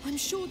 I'm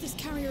sure this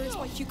carrier is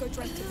why Hugo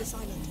dreamt of this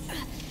island.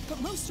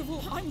 But most of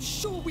all, I'm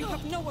sure we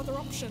have no other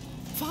option.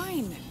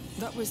 Fine.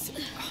 That was...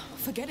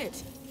 Forget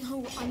it.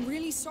 No, I'm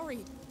really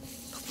sorry.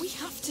 But we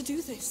have to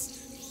do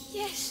this.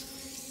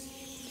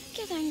 Yes.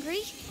 Get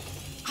angry.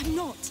 I'm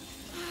not.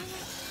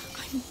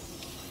 I'm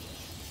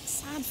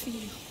sad for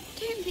you.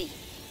 Don't be.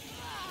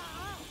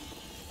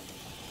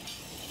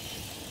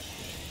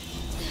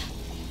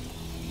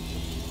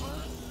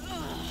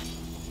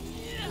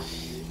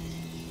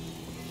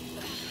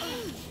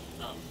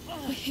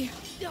 We're here.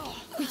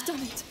 We've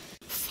done it.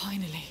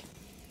 Finally.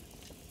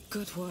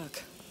 Good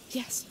work.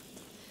 Yes.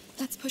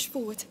 Let's push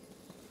forward.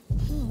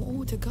 More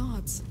Order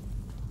guards.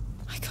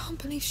 I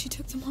can't believe she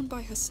took them on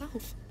by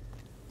herself.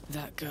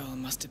 That girl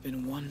must have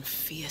been one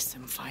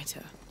fearsome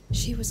fighter.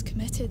 She was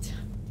committed.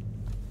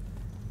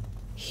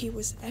 He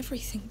was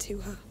everything to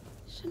her.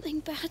 Something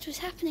bad was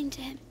happening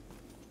to him.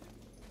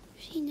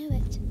 She knew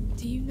it.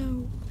 Do you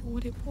know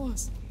what it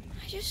was?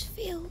 I just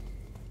feel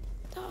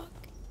dark.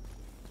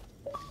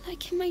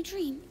 Like in my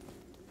dream.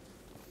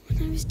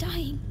 When I was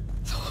dying.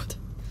 Lord,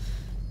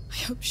 I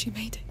hope she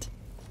made it.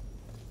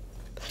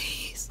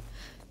 Please,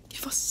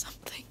 give us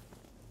something.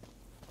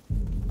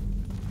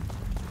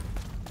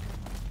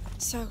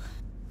 So...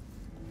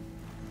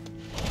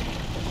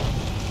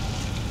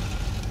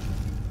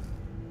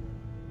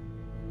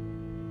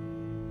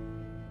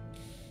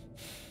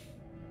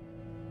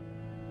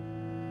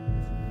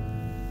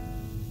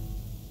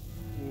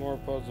 More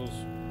puzzles.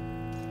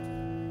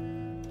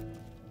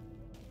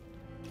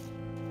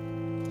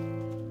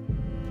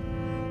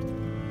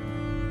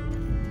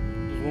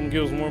 This one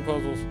gives more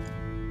puzzles.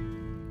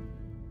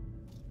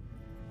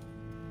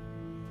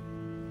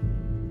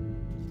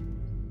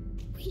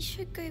 We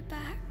should go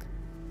back.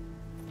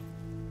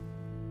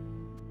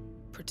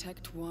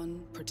 Protect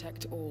one,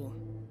 protect all.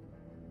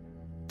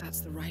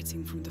 That's the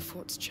writing from the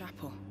fort's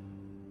chapel.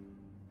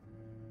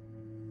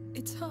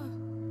 It's her.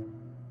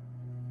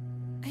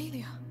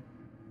 Aelia.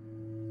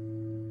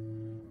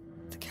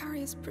 The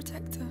carrier's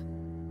protector.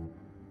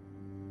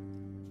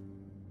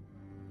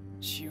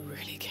 She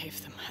really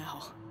gave them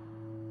hell.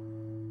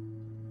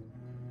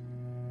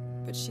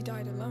 But she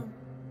died alone.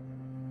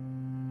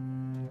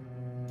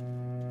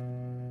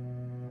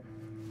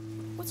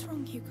 What's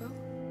wrong, Hugo?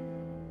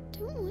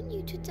 Don't want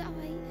you to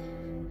die.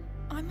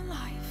 I'm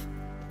alive.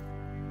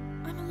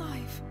 I'm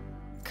alive.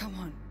 Come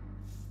on.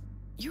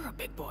 You're a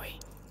big boy.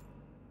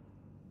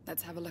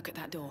 Let's have a look at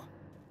that door.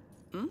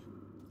 Hmm?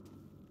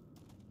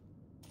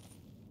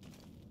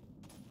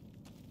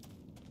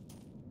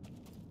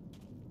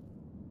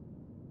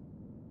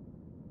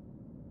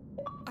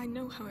 I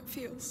know how it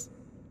feels.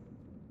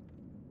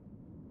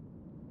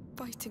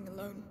 Fighting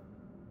alone.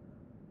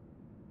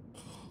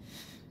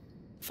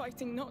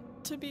 fighting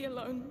not to be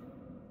alone.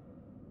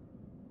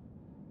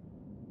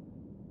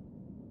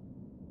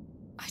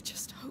 I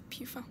just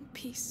hope you found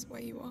peace where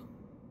you are.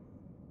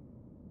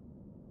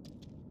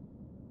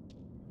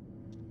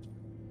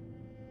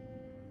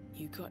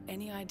 You got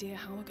any idea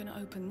how we're gonna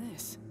open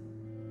this?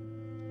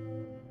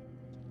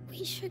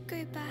 We should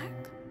go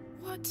back.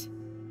 What?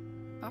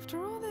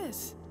 After all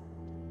this?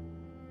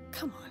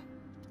 Come on.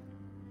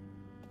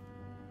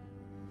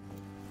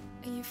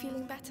 Are you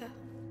feeling better?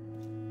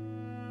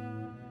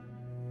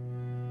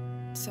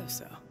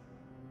 So-so.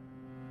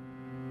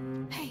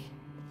 Hey,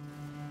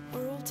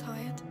 we're all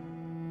tired,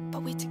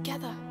 but we're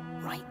together,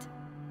 right?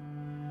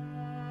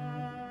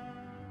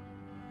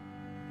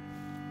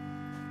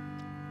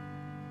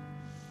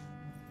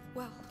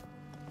 Well,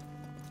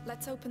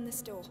 let's open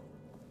this door.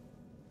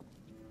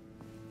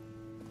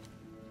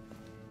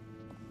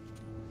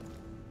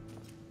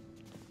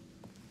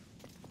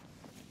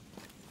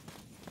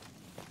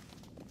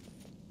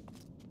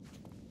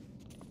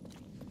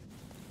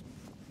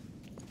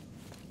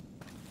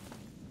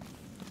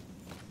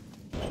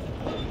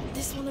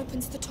 This one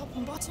opens the top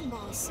and bottom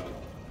bars.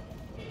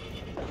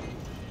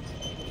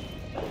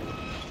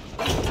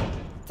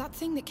 That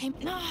thing that came...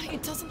 Nah,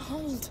 it doesn't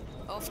hold.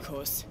 Of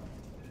course.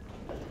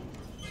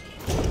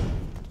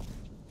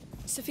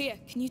 Sophia,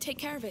 can you take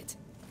care of it?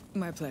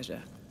 My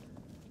pleasure.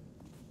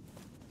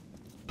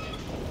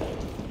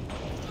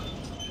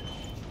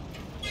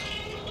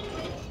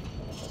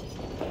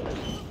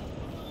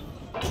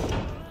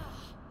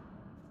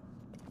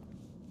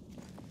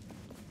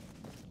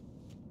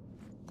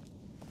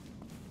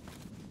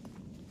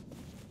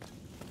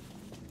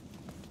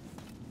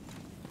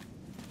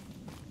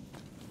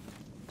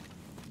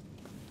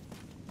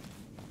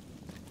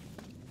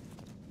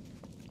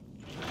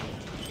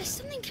 There's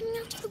something coming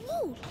out of the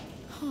wall.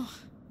 Huh.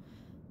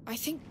 I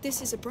think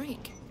this is a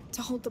break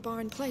to hold the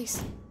bar in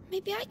place.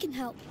 Maybe I can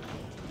help.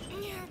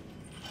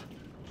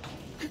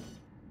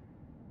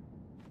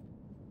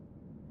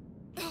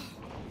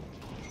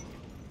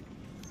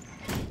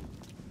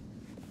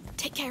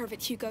 Take care of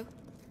it, Hugo.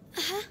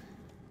 Uh-huh.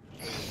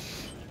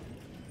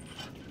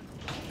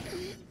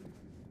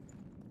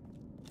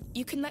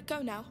 You can let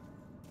go now.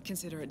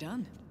 Consider it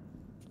done.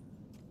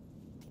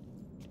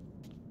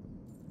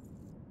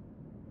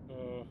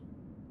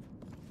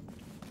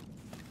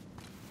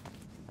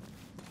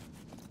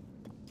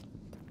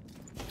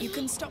 You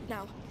can stop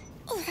now.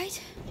 All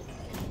right.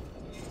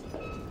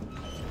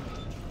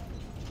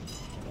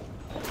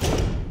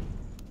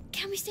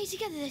 Can we stay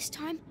together this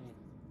time?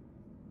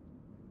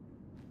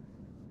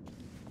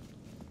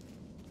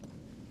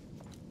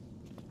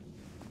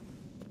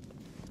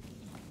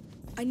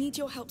 I need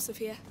your help,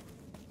 Sophia.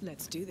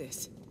 Let's do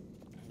this.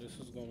 This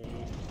is gonna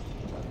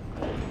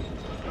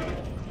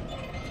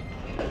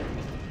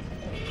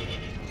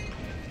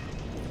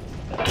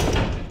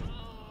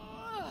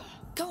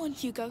Go on,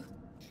 Hugo.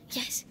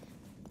 Yes.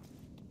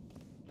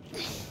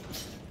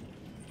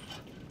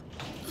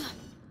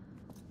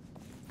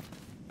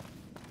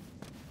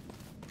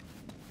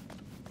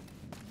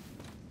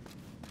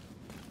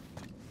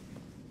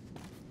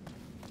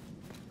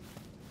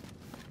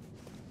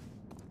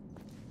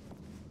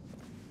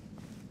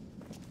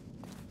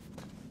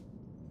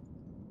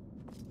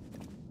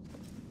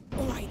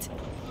 All right,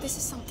 this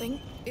is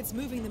something. It's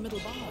moving the middle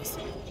bars.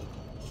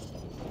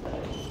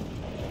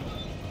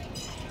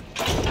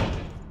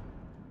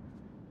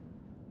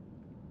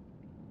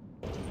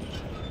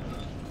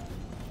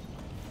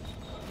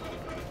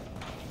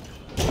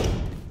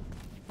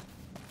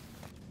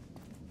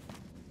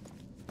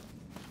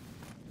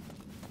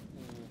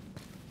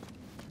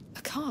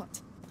 A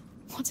cart.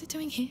 What's it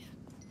doing here?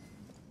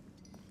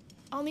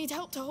 I'll need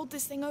help to hold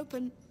this thing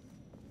open.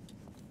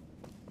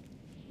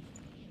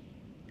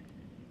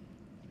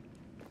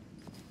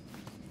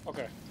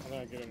 Okay, I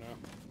think I get it now.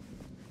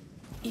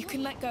 You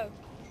can let go.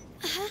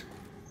 Uh-huh.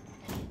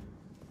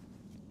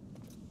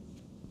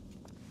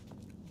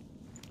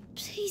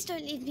 Please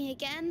don't leave me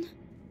again.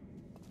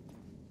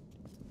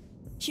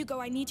 Hugo,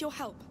 I need your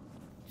help.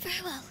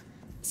 Very well.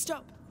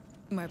 Stop.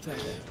 My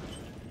pleasure.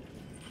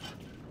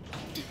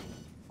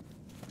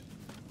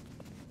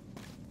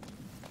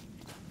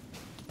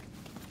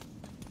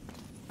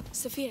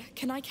 Sophia,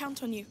 can I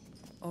count on you?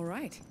 All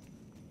right.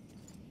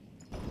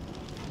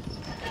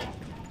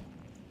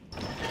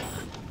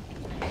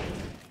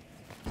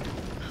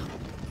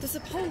 There's a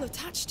pole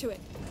attached to it.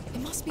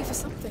 It must be for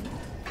something.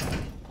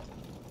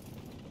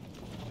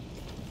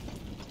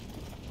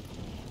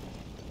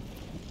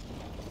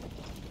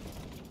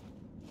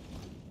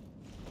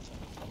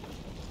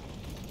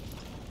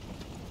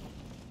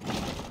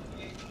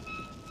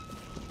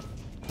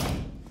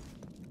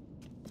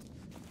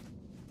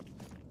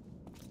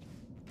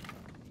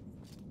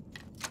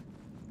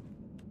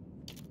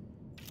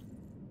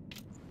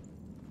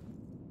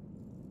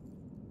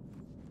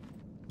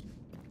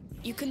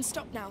 You can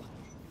stop now.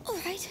 All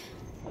right.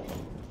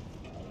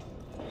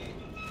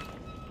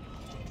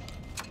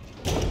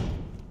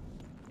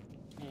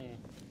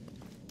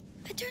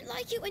 I don't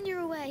like it when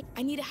you're away.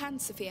 I need a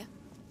hand, Sophia.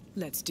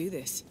 Let's do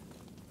this.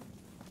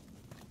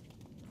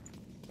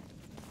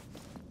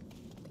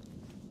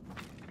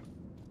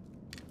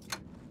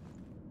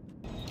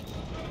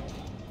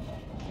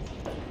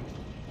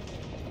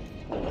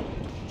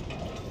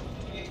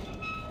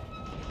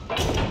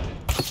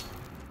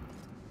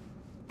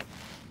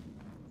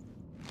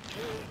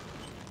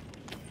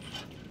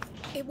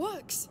 It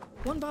works.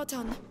 One bar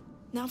done.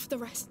 Now for the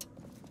rest.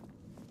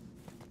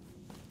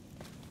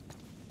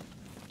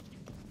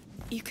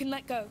 You can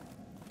let go.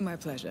 My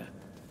pleasure.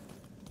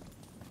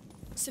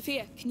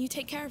 Sophia, can you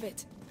take care of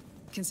it?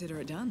 Consider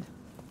it done.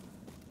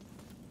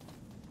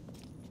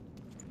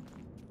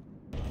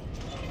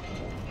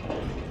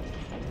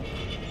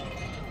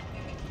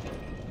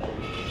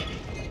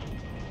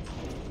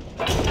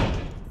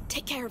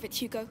 Take care of it,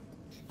 Hugo.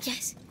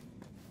 Yes.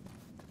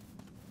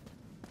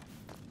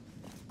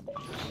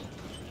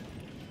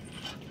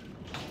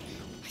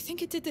 I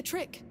think it did the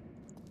trick.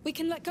 We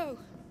can let go.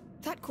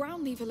 That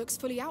ground lever looks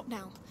fully out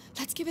now.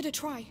 Let's give it a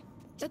try.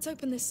 Let's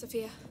open this,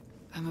 Sophia.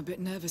 I'm a bit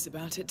nervous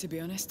about it, to be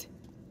honest.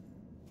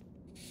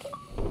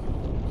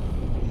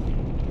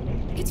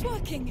 It's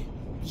working.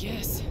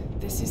 Yes,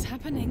 this is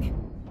happening.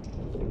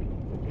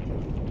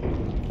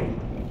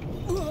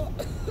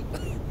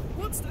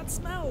 What's that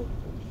smell?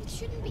 It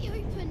shouldn't be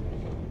open.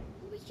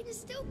 We can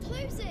still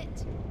close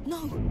it.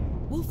 No,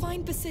 we'll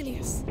find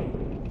Basilius.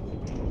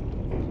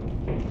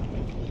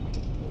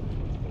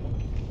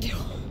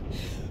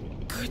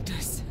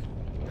 Goodness.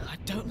 I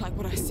don't like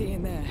what I see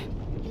in there.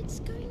 It's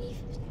going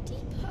even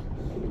deeper.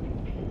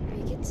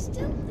 We can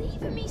still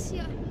leave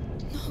Amicia.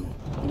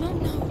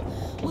 No.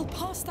 We'll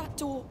pass that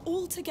door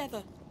all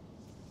together.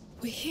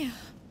 We're here.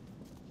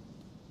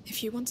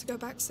 If you want to go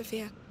back,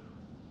 Sophia,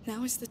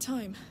 now is the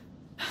time.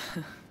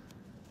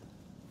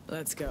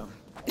 Let's go.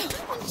 I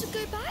want to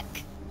go back.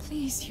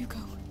 Please, Hugo.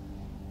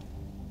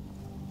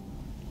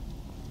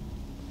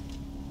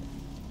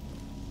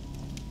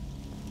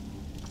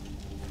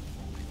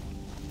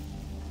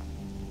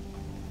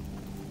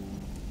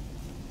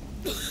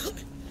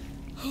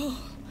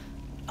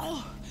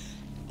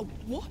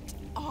 What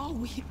are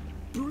we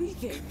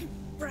breathing?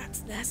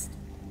 Rat's nest.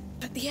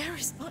 But the air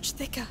is much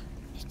thicker.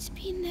 It's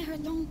been there a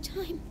long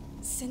time.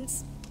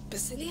 Since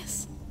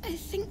Basilius? I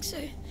think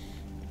so.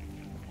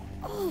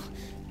 Oh,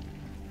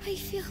 I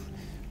feel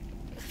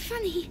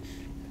funny.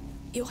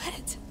 Your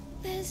head.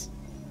 There's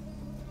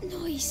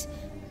noise.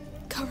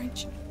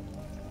 Courage.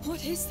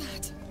 What is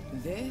that?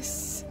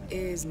 This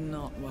is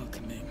not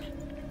welcoming.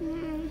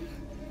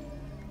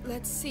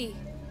 Let's see.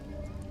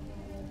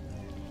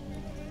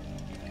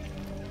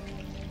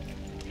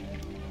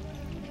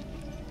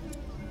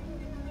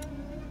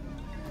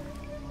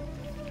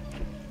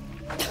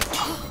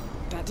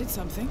 That did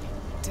something.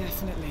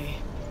 Definitely.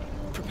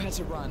 Prepare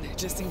to run,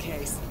 just in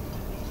case.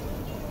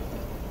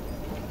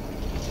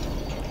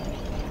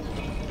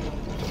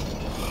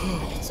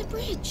 It's a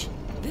bridge.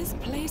 This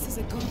place is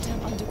a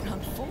goddamn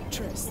underground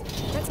fortress.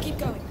 Let's keep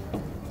going.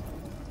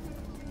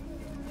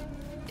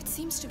 It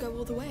seems to go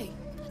all the way.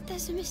 But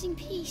there's a missing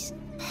piece.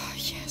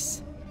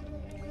 Yes.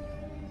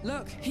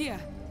 Look, here.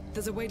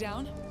 There's a way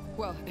down.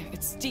 Well,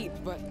 it's steep,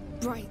 but...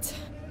 Right.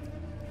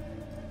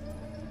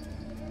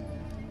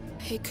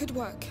 It could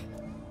work.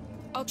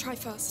 I'll try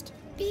first.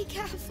 Be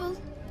careful.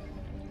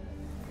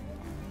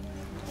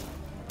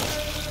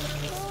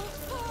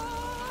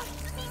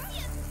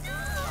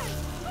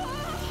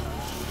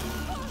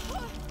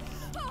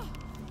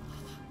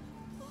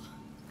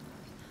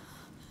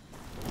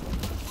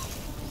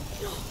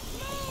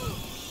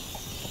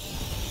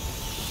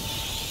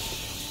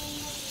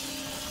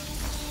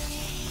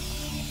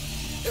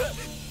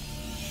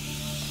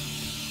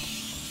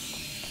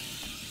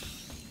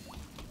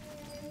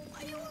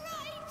 Are you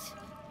alright?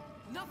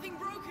 Nothing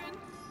broken.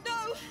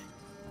 No!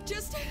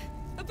 Just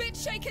a bit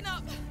shaken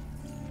up.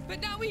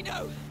 But now we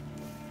know.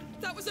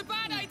 That was a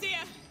bad idea.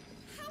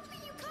 How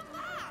will you come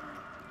back?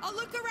 I'll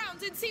look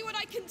around and see what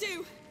I can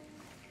do.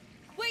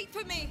 Wait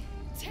for me.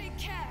 Take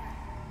care.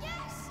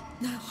 Yes.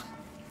 Now,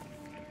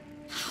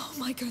 how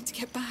am I going to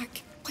get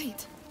back?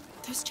 Wait,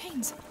 those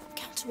chains.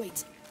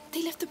 Counterweights.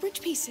 They left the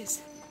bridge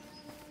pieces.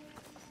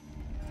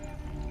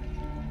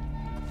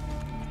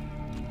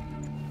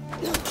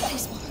 No,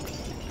 please work.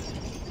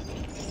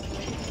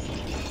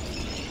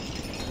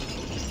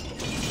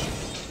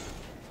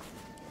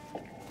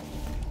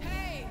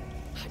 Hey!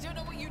 I don't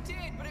know what you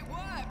did, but it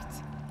worked!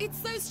 It's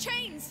those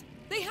chains.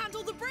 They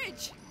handle the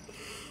bridge.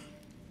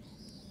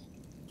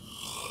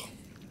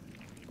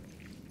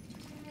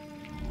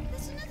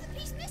 There's another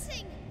piece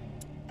missing.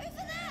 Over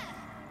there.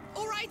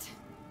 All right,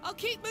 I'll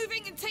keep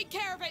moving and take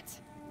care of it.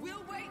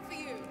 We'll wait for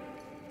you!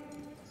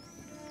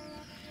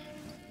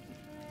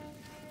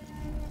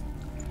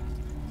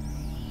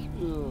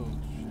 Oh,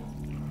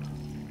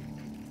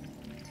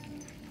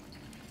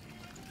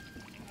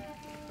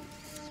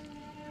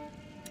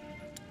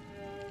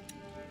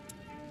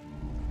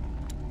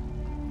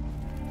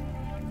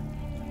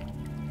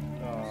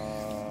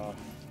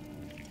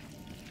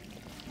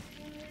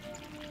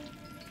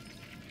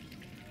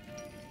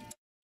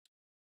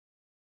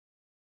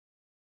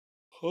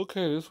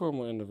 okay, this is where I'm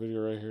gonna end the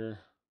video right here.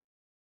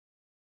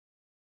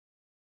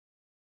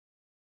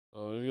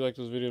 So if you like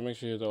this video, make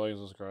sure you hit that like and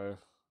subscribe.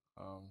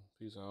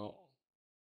 Peace out.